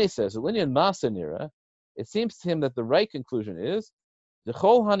 and then he says, "Linyan Masa Nira." It seems to him that the right conclusion is the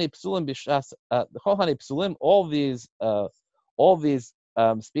Chol Hani Psulim, all these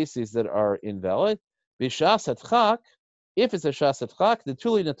species that are invalid, b'shas adchak, if it's a shas adchak, the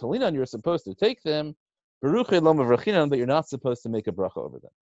tuli natalinan, you're supposed to take them, beruche lo mevrachinan, but you're not supposed to make a bracha over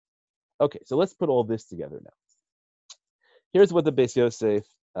them. Okay, so let's put all this together now. Here's what the Beis Yosef,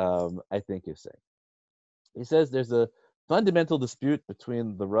 I think, is saying. He says there's a fundamental dispute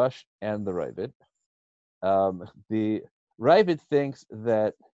between the Rush and the Ravid. The Ravid thinks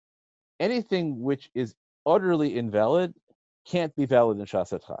that anything which is utterly invalid can't be valid in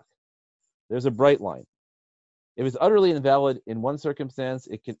shas adchak. There's a bright line. If it's utterly invalid in one circumstance,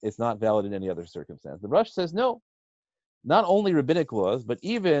 it's not valid in any other circumstance. The Rush says no. Not only rabbinic laws, but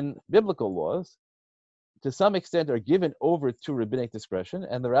even biblical laws, to some extent, are given over to rabbinic discretion,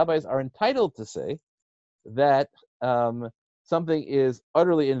 and the rabbis are entitled to say that something is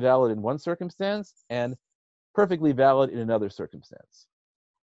utterly invalid in one circumstance and perfectly valid in another circumstance.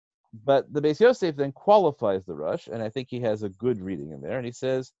 But the Beis Yosef then qualifies the Rush, and I think he has a good reading in there, and he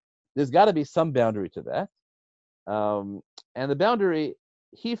says there's got to be some boundary to that. And the boundary,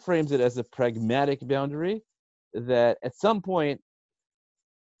 he frames it as a pragmatic boundary, that at some point,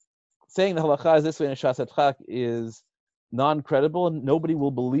 saying the halacha is this way in shas adchak is non-credible, and nobody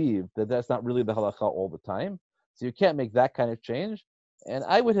will believe that that's not really the halacha all the time. So you can't make that kind of change. And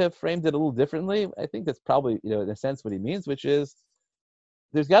I would have framed it a little differently. I think that's probably, in a sense, what he means, which is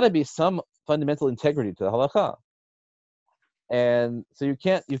there's got to be some fundamental integrity to the halacha. And so you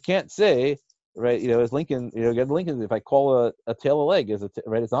can't say, right, as Lincoln, get Lincoln, if I call a tail a leg,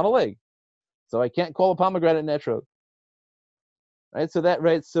 right, it's not a leg. So I can't call a pomegranate an etrog.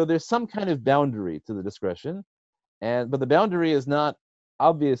 Right, so there's some kind of boundary to the discretion, but the boundary is not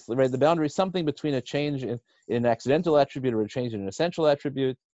obviously, right, the boundary is something between a change in an accidental attribute or a change in an essential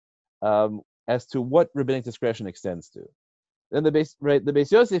attribute, as to what rabbinic discretion extends to. Then the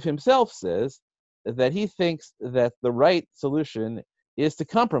Beis Yosef himself says that he thinks that the right solution is to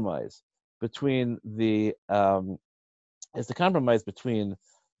compromise between the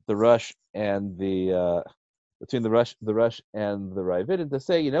Rush and the Rush and the Ravid, and to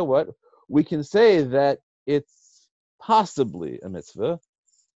say, you know what, we can say that it's possibly a mitzvah,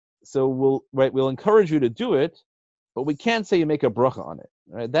 so we'll encourage you to do it, but we can't say you make a bracha on it.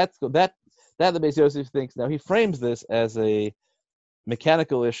 Right? That the Beis Yosef thinks. Now he frames this as a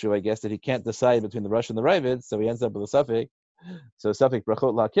mechanical issue, I guess, that he can't decide between the Rush and the Ravid, so he ends up with a suffix. So suffix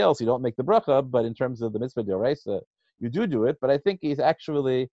brachot lakel, so you don't make the bracha, but in terms of the mitzvah d'oraisa, you do it. But I think he's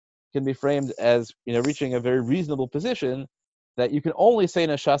actually can be framed as, reaching a very reasonable position that you can only say in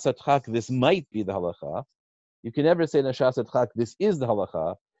a shas hatchak, this might be the halacha. You can never say in a shas hatchak, this is the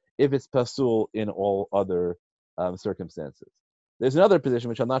halacha, if it's pasul in all other circumstances. There's another position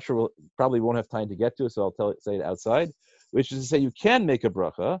which I'm not sure probably won't have time to get to, so I'll say it outside, which is to say you can make a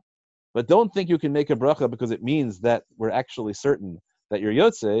bracha, but don't think you can make a bracha because it means that we're actually certain that you're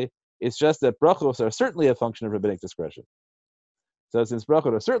yotze. It's just that brachos are certainly a function of rabbinic discretion. So since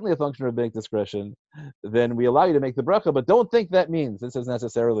brachot are certainly a function of rabbinic discretion, then we allow you to make the bracha, but don't think that means this is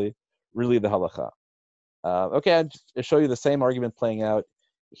necessarily really the halacha. Okay, I'll just show you the same argument playing out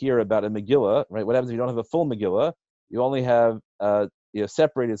here about a Megillah, right? What happens if you don't have a full Megillah? You only have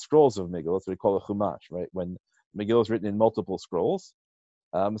separated scrolls of Megillah. That's what we call a chumash, right? When Megillah is written in multiple scrolls.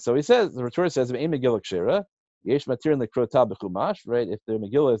 So he says, the Torah says, Megillah kshera, yesh matir lekrota b'chumash, right? If the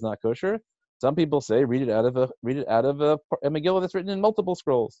Megillah is not kosher, some people say read it out of a Megillah that's written in multiple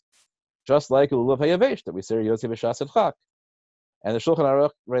scrolls, just like Lulav Hayavesh that we say Yosef B'Shas Chak. And the Shulchan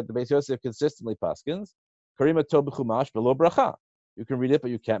Aruch, right? The Beis Yosef consistently paskins karima to b'chumash below bracha. You can read it, but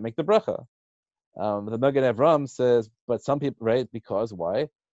you can't make the bracha. The Magen Avram says, but some people, right? Because why?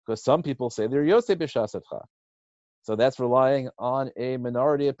 Because some people say they're Yosef B'Shas Chak. So that's relying on a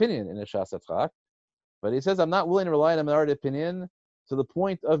minority opinion in a Shas Chak. But he says, I'm not willing to rely on a minority opinion to the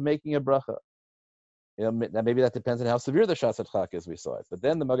point of making a bracha. Maybe that depends on how severe the Shas Chak is, we saw it. But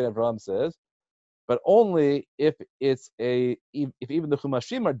then the Magen Avram says, but only if if even the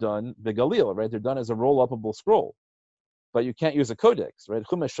Chumashim are done, the Galil, right? They're done as a roll-upable scroll. But you can't use a codex, right?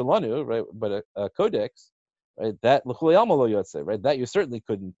 Chumash Shalanu, right? But a codex, right? That l'chulei alma lo yotze, right? That you certainly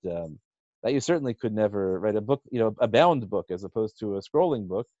couldn't. That you certainly could never write a book, a bound book as opposed to a scrolling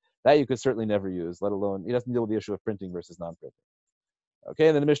book. That you could certainly never use, let alone, he doesn't deal with the issue of printing versus non-printing. Okay,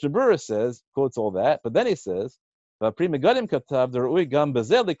 and then the Mishnah Berurah says, quotes all that, but then he says, Pri Megadim katav derui gam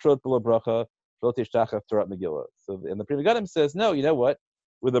bezel likrot below bracha shlo tishtachaf Torah Megillah. So, and the Pri Megadim says, no, you know what?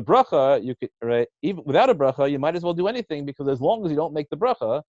 With a bracha, you could, right? Even without a bracha, you might as well do anything, because as long as you don't make the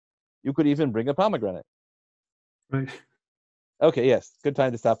bracha, you could even bring a pomegranate. Right. Okay, yes, good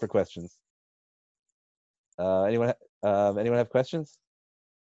time to stop for questions. Anyone have questions?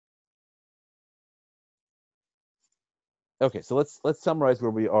 Okay, so let's summarize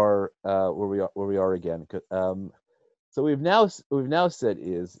where we are again. So we've now said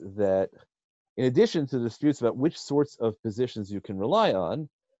is that in addition to disputes about which sorts of positions you can rely on,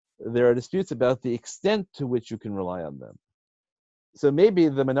 there are disputes about the extent to which you can rely on them. So maybe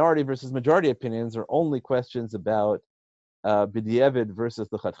the minority versus majority opinions are only questions about b'diavad versus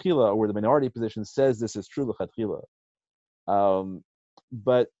l'chatchila, or where the minority position says this is true l'chatchila.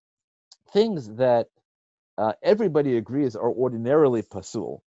 But things that everybody agrees are ordinarily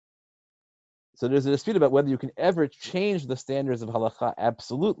pasul. So there's a dispute about whether you can ever change the standards of halacha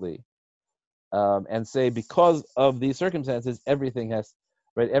absolutely, and say because of these circumstances everything has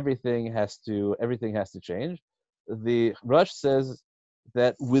to change. The Rush says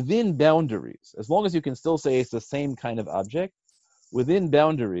that within boundaries, as long as you can still say it's the same kind of object, within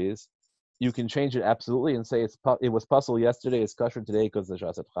boundaries, you can change it absolutely and say it was pasul yesterday, it's kosher today because of the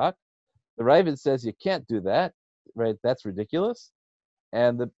Shas Chak. The Ravid says you can't do that, right? That's ridiculous.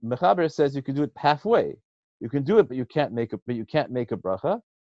 And the Mechaber says you can do it halfway. You can do it, but you can't make a bracha.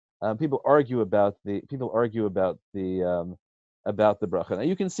 People argue about the bracha. Now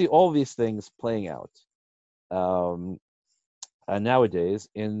you can see all these things playing out nowadays.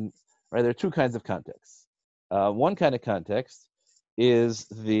 There are two kinds of contexts. One kind of context is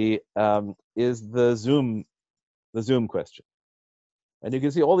the Zoom question, and you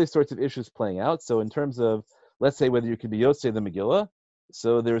can see all these sorts of issues playing out. So in terms of, let's say, whether you can be Yosei the Megillah,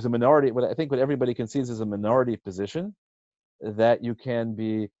 so there's a minority. What everybody concedes is a minority position that you can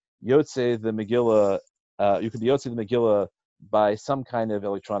be Yosei the Megillah. You can be Yosei the Megillah by some kind of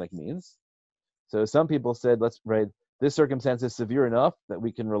electronic means. So some people said, this circumstance is severe enough that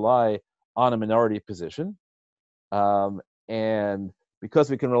we can rely on a minority position, and because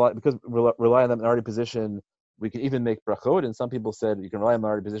we can rely on that minority position, we can even make brachot, and some people said you can rely on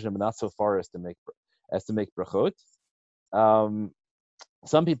minority position, but not so far as to make brachot.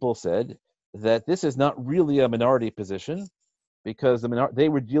 Some people said that this is not really a minority position because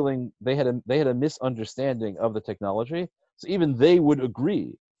they had a misunderstanding of the technology. So even they would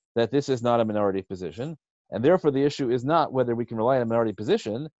agree that this is not a minority position, and therefore the issue is not whether we can rely on a minority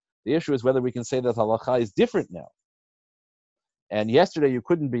position. The issue is whether we can say that halacha is different now. And yesterday you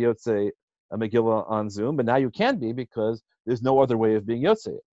couldn't be Yotzei a Megillah on Zoom, but now you can be because there's no other way of being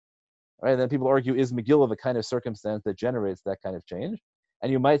Yotzei. Right? And then people argue, is Megillah the kind of circumstance that generates that kind of change?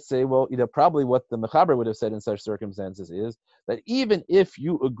 And you might say, well, probably what the Mechaber would have said in such circumstances is that even if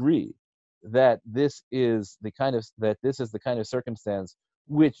you agree that this is the kind of circumstance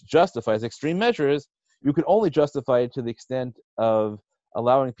which justifies extreme measures, you could only justify it to the extent of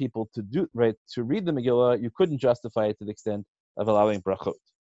allowing people to read the Megillah. You couldn't justify it to the extent of allowing brachot.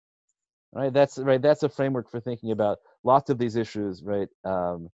 Right? That's a framework for thinking about lots of these issues, right?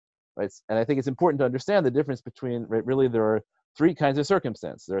 And I think it's important to understand the difference between, really there are three kinds of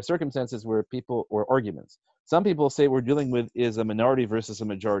circumstances. There are circumstances where or arguments. Some people say we're dealing with is a minority versus a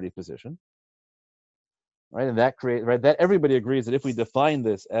majority position. Right? And that everybody agrees that if we define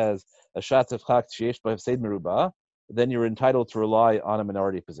this as a shatz of chak sheyesh bo hefsed merubah, then you're entitled to rely on a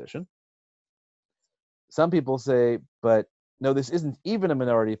minority position. Some people say, but no, this isn't even a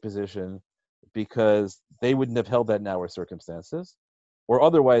minority position because they wouldn't have held that in our circumstances. Or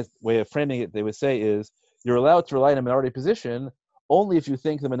otherwise, way of framing it, they would say is, you're allowed to rely on a minority position only if you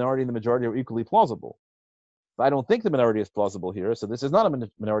think the minority and the majority are equally plausible. But I don't think the minority is plausible here, so this is not a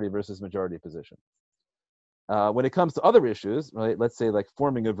minority versus majority position. When it comes to other issues, right, let's say like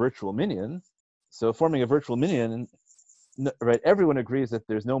forming a virtual minyan. So forming a virtual minyan, right, everyone agrees that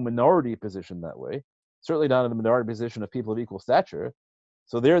there's no minority position that way. Certainly not in the minority position of people of equal stature.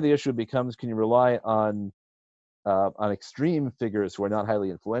 So there the issue becomes, can you rely on extreme figures who are not highly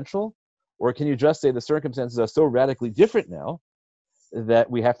influential? Or can you just say the circumstances are so radically different now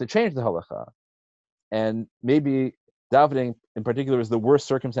that we have to change the halacha? And maybe davening in particular is the worst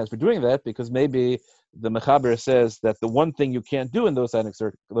circumstance for doing that, because maybe the Mechaber says that the one thing you can't do in those kind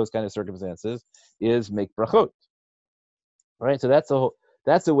of circumstances is make brachot. Right? So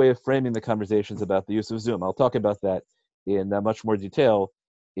that's a way of framing the conversations about the use of Zoom. I'll talk about that in much more detail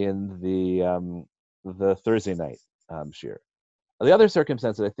in the Thursday night shir. The other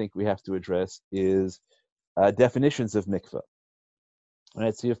circumstance that I think we have to address is definitions of mikveh.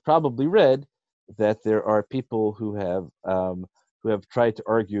 Right, so you've probably read that there are people who have tried to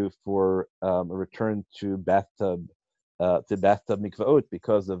argue for a return to bathtub mikvaot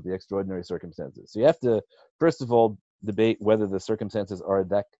because of the extraordinary circumstances. So you have to first of all debate whether the circumstances are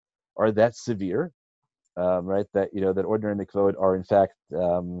that severe, right? That that ordinary mikvaot are in fact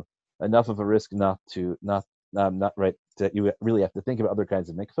enough of a risk not right, that you really have to think about other kinds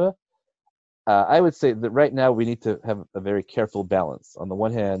of mikveh. I would say that right now we need to have a very careful balance. On the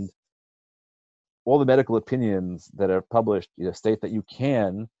one hand, all the medical opinions that are published state that you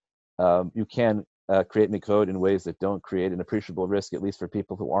can create mikvot in ways that don't create an appreciable risk, at least for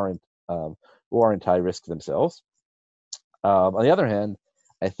people who aren't high risk themselves. On the other hand,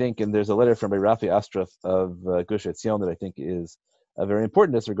 I think, and there's a letter from Rafi Ashraf of Gush Etzion that I think is very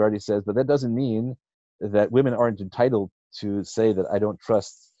important in this regard. He says, but that doesn't mean that women aren't entitled to say that I don't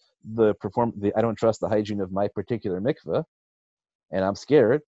trust the hygiene of my particular mikveh, and I'm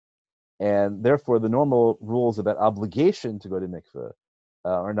scared, and therefore the normal rules about obligation to go to mikveh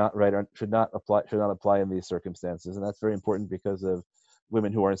should not apply in these circumstances, and that's very important because of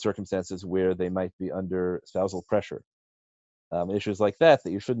women who are in circumstances where they might be under spousal pressure. Issues like that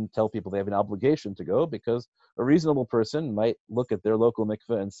you shouldn't tell people they have an obligation to go, because a reasonable person might look at their local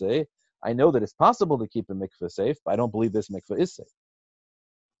mikveh and say, I know that it's possible to keep a mikveh safe, but I don't believe this mikveh is safe.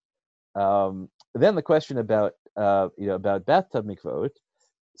 Then the question about bathtub mikvot.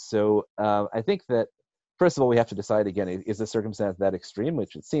 So I think that first of all we have to decide again, is the circumstance that extreme?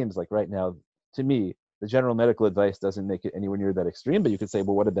 Which it seems like right now, to me, the general medical advice doesn't make it anywhere near that extreme. But you could say,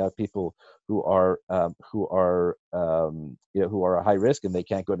 well, what about people who are a high risk and they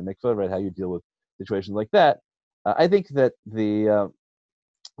can't go to mikveh? Right? How you deal with situations like that? I think that the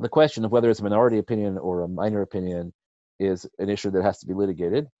question of whether it's a minority opinion or a minor opinion is an issue that has to be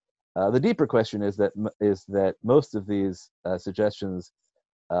litigated. The deeper question is that most of these suggestions,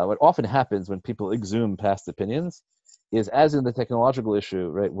 what often happens when people exhume past opinions, is as in the technological issue,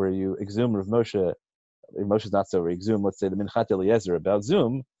 right, where you exhume Rav Moshe's not so, exhume, let's say, the Minchat Eliezer about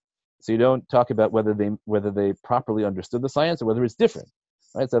Zoom, so you don't talk about whether they properly understood the science or whether it's different,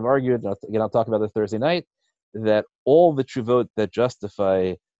 right? So I've argued, again, I'll talk about it Thursday night, that all the tshuvot that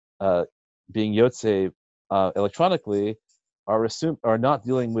justify being yotzei electronically are not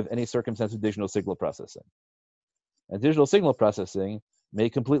dealing with any circumstance of digital signal processing. And digital signal processing may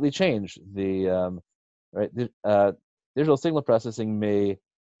completely change the digital signal processing may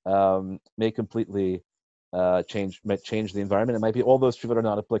completely change the environment. It might be all those true that are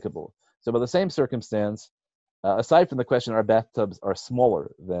not applicable. So, by the same circumstance, aside from the question, our bathtubs are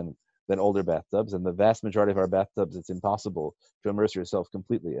smaller than older bathtubs, and the vast majority of our bathtubs, it's impossible to immerse yourself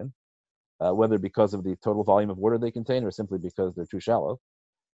completely in, whether because of the total volume of water they contain or simply because they're too shallow.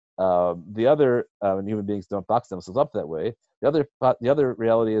 The other, and human beings don't box themselves up that way. The other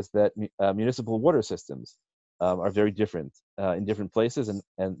reality is that municipal water systems are very different in different places and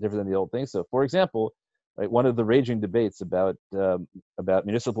different than the old things. So, for example, right, one of the raging debates about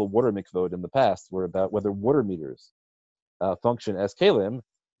municipal water mikvot in the past were about whether water meters function as kalim,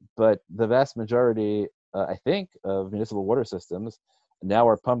 but the vast majority, I think, of municipal water systems now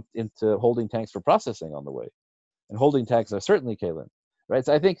are pumped into holding tanks for processing on the way, and holding tanks are certainly kalim. Right,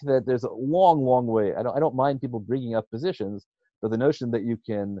 so I think that there's a long, long way. I don't mind people bringing up positions, but the notion that you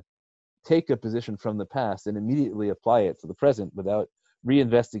can take a position from the past and immediately apply it to the present without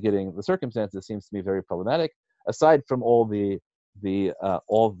reinvestigating the circumstances seems to me very problematic. Aside from all the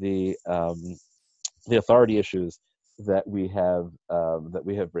authority issues that we have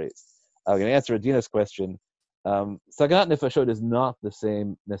raised, I'm going to answer Adina's question. Saganat nefashot is not the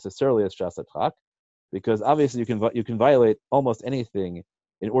same necessarily as Shas HaTchak, because obviously you can violate almost anything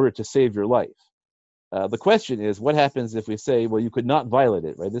in order to save your life. The question is, what happens if we say, well, you could not violate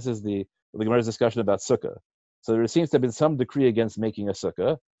it, right? This is the Gemara's discussion about sukkah. So there seems to have been some decree against making a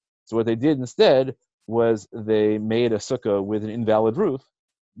sukkah. So what they did instead was they made a sukkah with an invalid roof,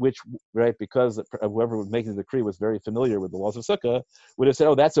 which, right, because whoever was making the decree was very familiar with the laws of sukkah, would have said,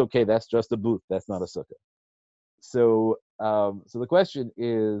 oh, that's okay, that's just a booth, that's not a sukkah. So the question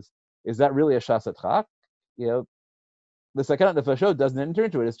is that really a Shas HaTchak? You know, the Sakanat Nefashot doesn't enter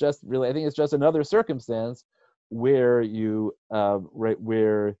into it. It's just really, I think it's just another circumstance where you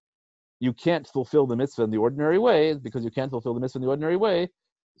where you can't fulfill the mitzvah in the ordinary way, because you can't fulfill the mitzvah in the ordinary way.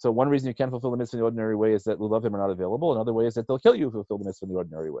 So one reason you can't fulfill the mitzvah in the ordinary way is that lulavim are not available. Another way is that they'll kill you if you fulfill the mitzvah in the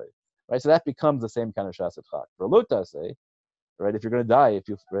ordinary way. Right? So that becomes the same kind of Shas HaTchak. For Lo Taseh, right, if you're going to die if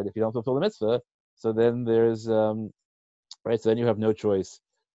you don't fulfill the mitzvah, so then there's right, so then you have no choice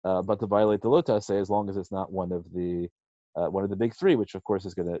but to violate the Lo Taseh, as long as it's not one of the big three, which of course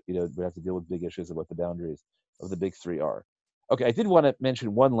is going to, we have to deal with big issues of what the boundaries of the big three are. Okay, I did want to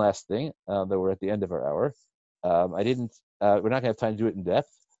mention one last thing, though we're at the end of our hour. We're not going to have time to do it in depth,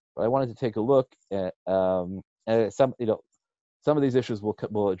 but I wanted to take a look at some of these issues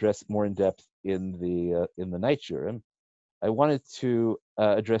we'll address more in depth in the night shiurim. I wanted to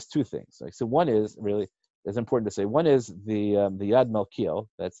address two things. So one is really, it's important to say, one is the Yad Malkiel.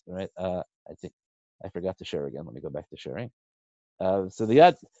 That's right. I think I forgot to share again. Let me go back to sharing. So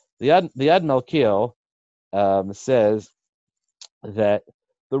the Yad Malkiel says that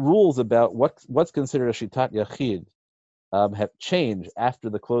the rules about what's considered a Shitat Yachid have changed after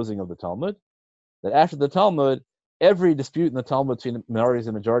the closing of the Talmud. That after the Talmud, every dispute in the Talmud between minorities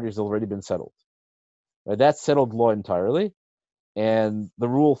and majorities has already been settled. Right? That's settled law entirely, and the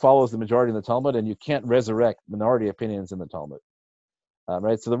rule follows the majority in the Talmud, and you can't resurrect minority opinions in the Talmud.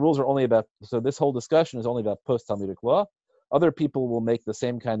 Right? So the rules are only about. So this whole discussion is only about post-Talmudic law. Other people will make the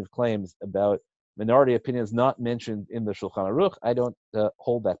same kind of claims about minority opinions not mentioned in the Shulchan Aruch. I don't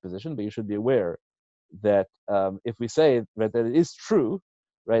hold that position, but you should be aware that if we say that it is true,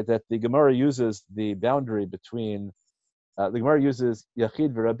 right, that the Gemara uses the boundary between the Gemara uses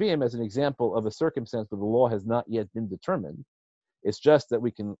Yachid v'Rabim as an example of a circumstance where the law has not yet been determined. It's just that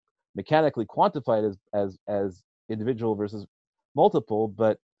we can mechanically quantify it as individual versus multiple,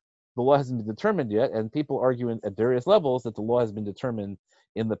 but the law hasn't been determined yet, and people argue at various levels that the law has been determined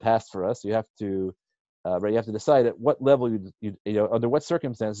in the past for us. So you have to decide at what level under what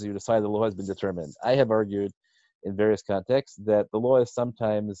circumstances you decide the law has been determined. I have argued in various contexts that the law is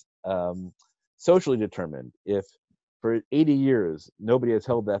sometimes socially determined. If for 80 years nobody has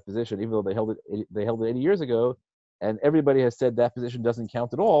held that position, even though they held it 80 years ago, and everybody has said that position doesn't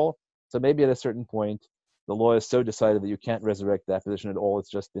count at all, so maybe at a certain point the law is so decided that you can't resurrect that position at all. It's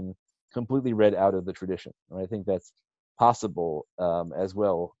just been completely read out of the tradition. And I think that's possible as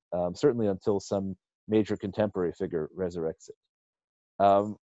well, certainly until some major contemporary figure resurrects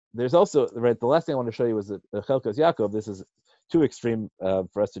it. There's also, right, the last thing I want to show you was the Chelkas Yaakov. This is too extreme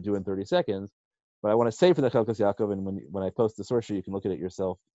for us to do in 30 seconds, but I want to say for the Chelkas Yaakov, and when I post the source sheet, you can look at it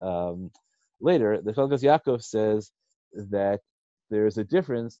yourself later. The Chelkas Yaakov says that there's a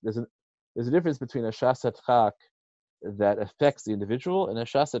difference between a Shas HaTchak that affects the individual and a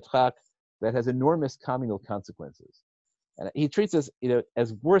Shas HaTchak that has enormous communal consequences. And he treats us,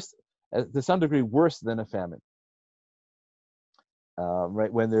 as worse, as to some degree worse than a famine.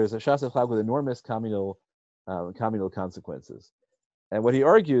 Right, when there's a Shas Chag with enormous communal consequences. And what he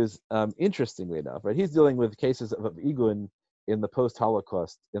argues, interestingly enough, right, he's dealing with cases of Igun in the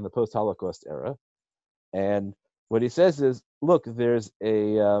post-Holocaust era, and what he says is, look, there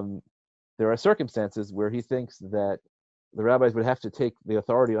are circumstances where he thinks that the rabbis would have to take the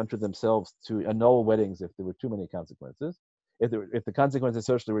authority unto themselves to annul weddings if there were too many consequences, if the consequences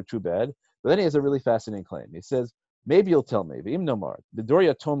socially were too bad. But then he has a really fascinating claim. He says, maybe you'll tell me, V'im nomar, b'dor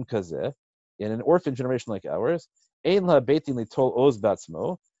yatom kazeh, in an orphan generation like ours, ein la beitin litol oz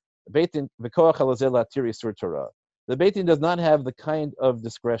batzmo, beitin v'koach halozeh latir isur Torah. The beitin does not have the kind of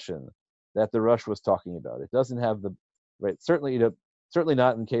discretion that the Rush was talking about. It doesn't have the, right, certainly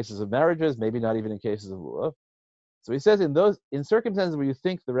not in cases of marriages, maybe not even in cases of lulav. So he says in circumstances where you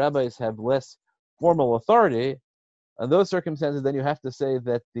think the rabbis have less formal authority, in those circumstances, then you have to say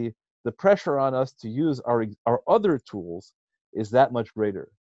that the pressure on us to use our other tools is that much greater.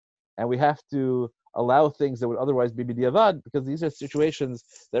 And we have to allow things that would otherwise be b'diavad, because these are situations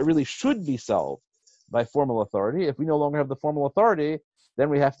that really should be solved by formal authority. If we no longer have the formal authority, then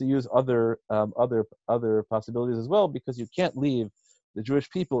we have to use other possibilities as well, because you can't leave the Jewish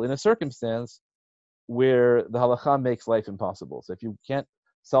people in a circumstance where the halakha makes life impossible. So if you can't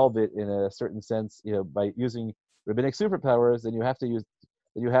solve it in a certain sense, by using rabbinic superpowers, then you have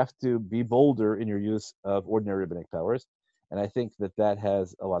to be bolder in your use of ordinary rabbinic powers. And I think that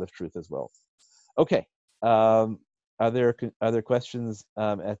has a lot of truth as well. Okay, are there questions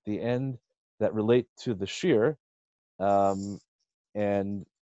at the end that relate to the shir? And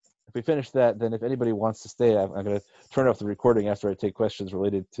if we finish that, then if anybody wants to stay, I'm going to turn off the recording after I take questions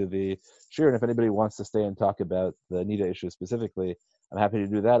related to the shir. And if anybody wants to stay and talk about the Nida issue specifically, I'm happy to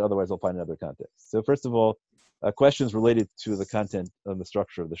do that. Otherwise, I'll find another context. So first of all, questions related to the content and the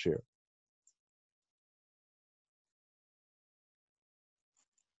structure of the shir.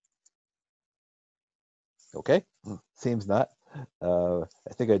 Okay, seems not. I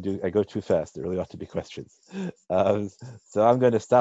think I go too fast. There really ought to be questions. So I'm going to stop.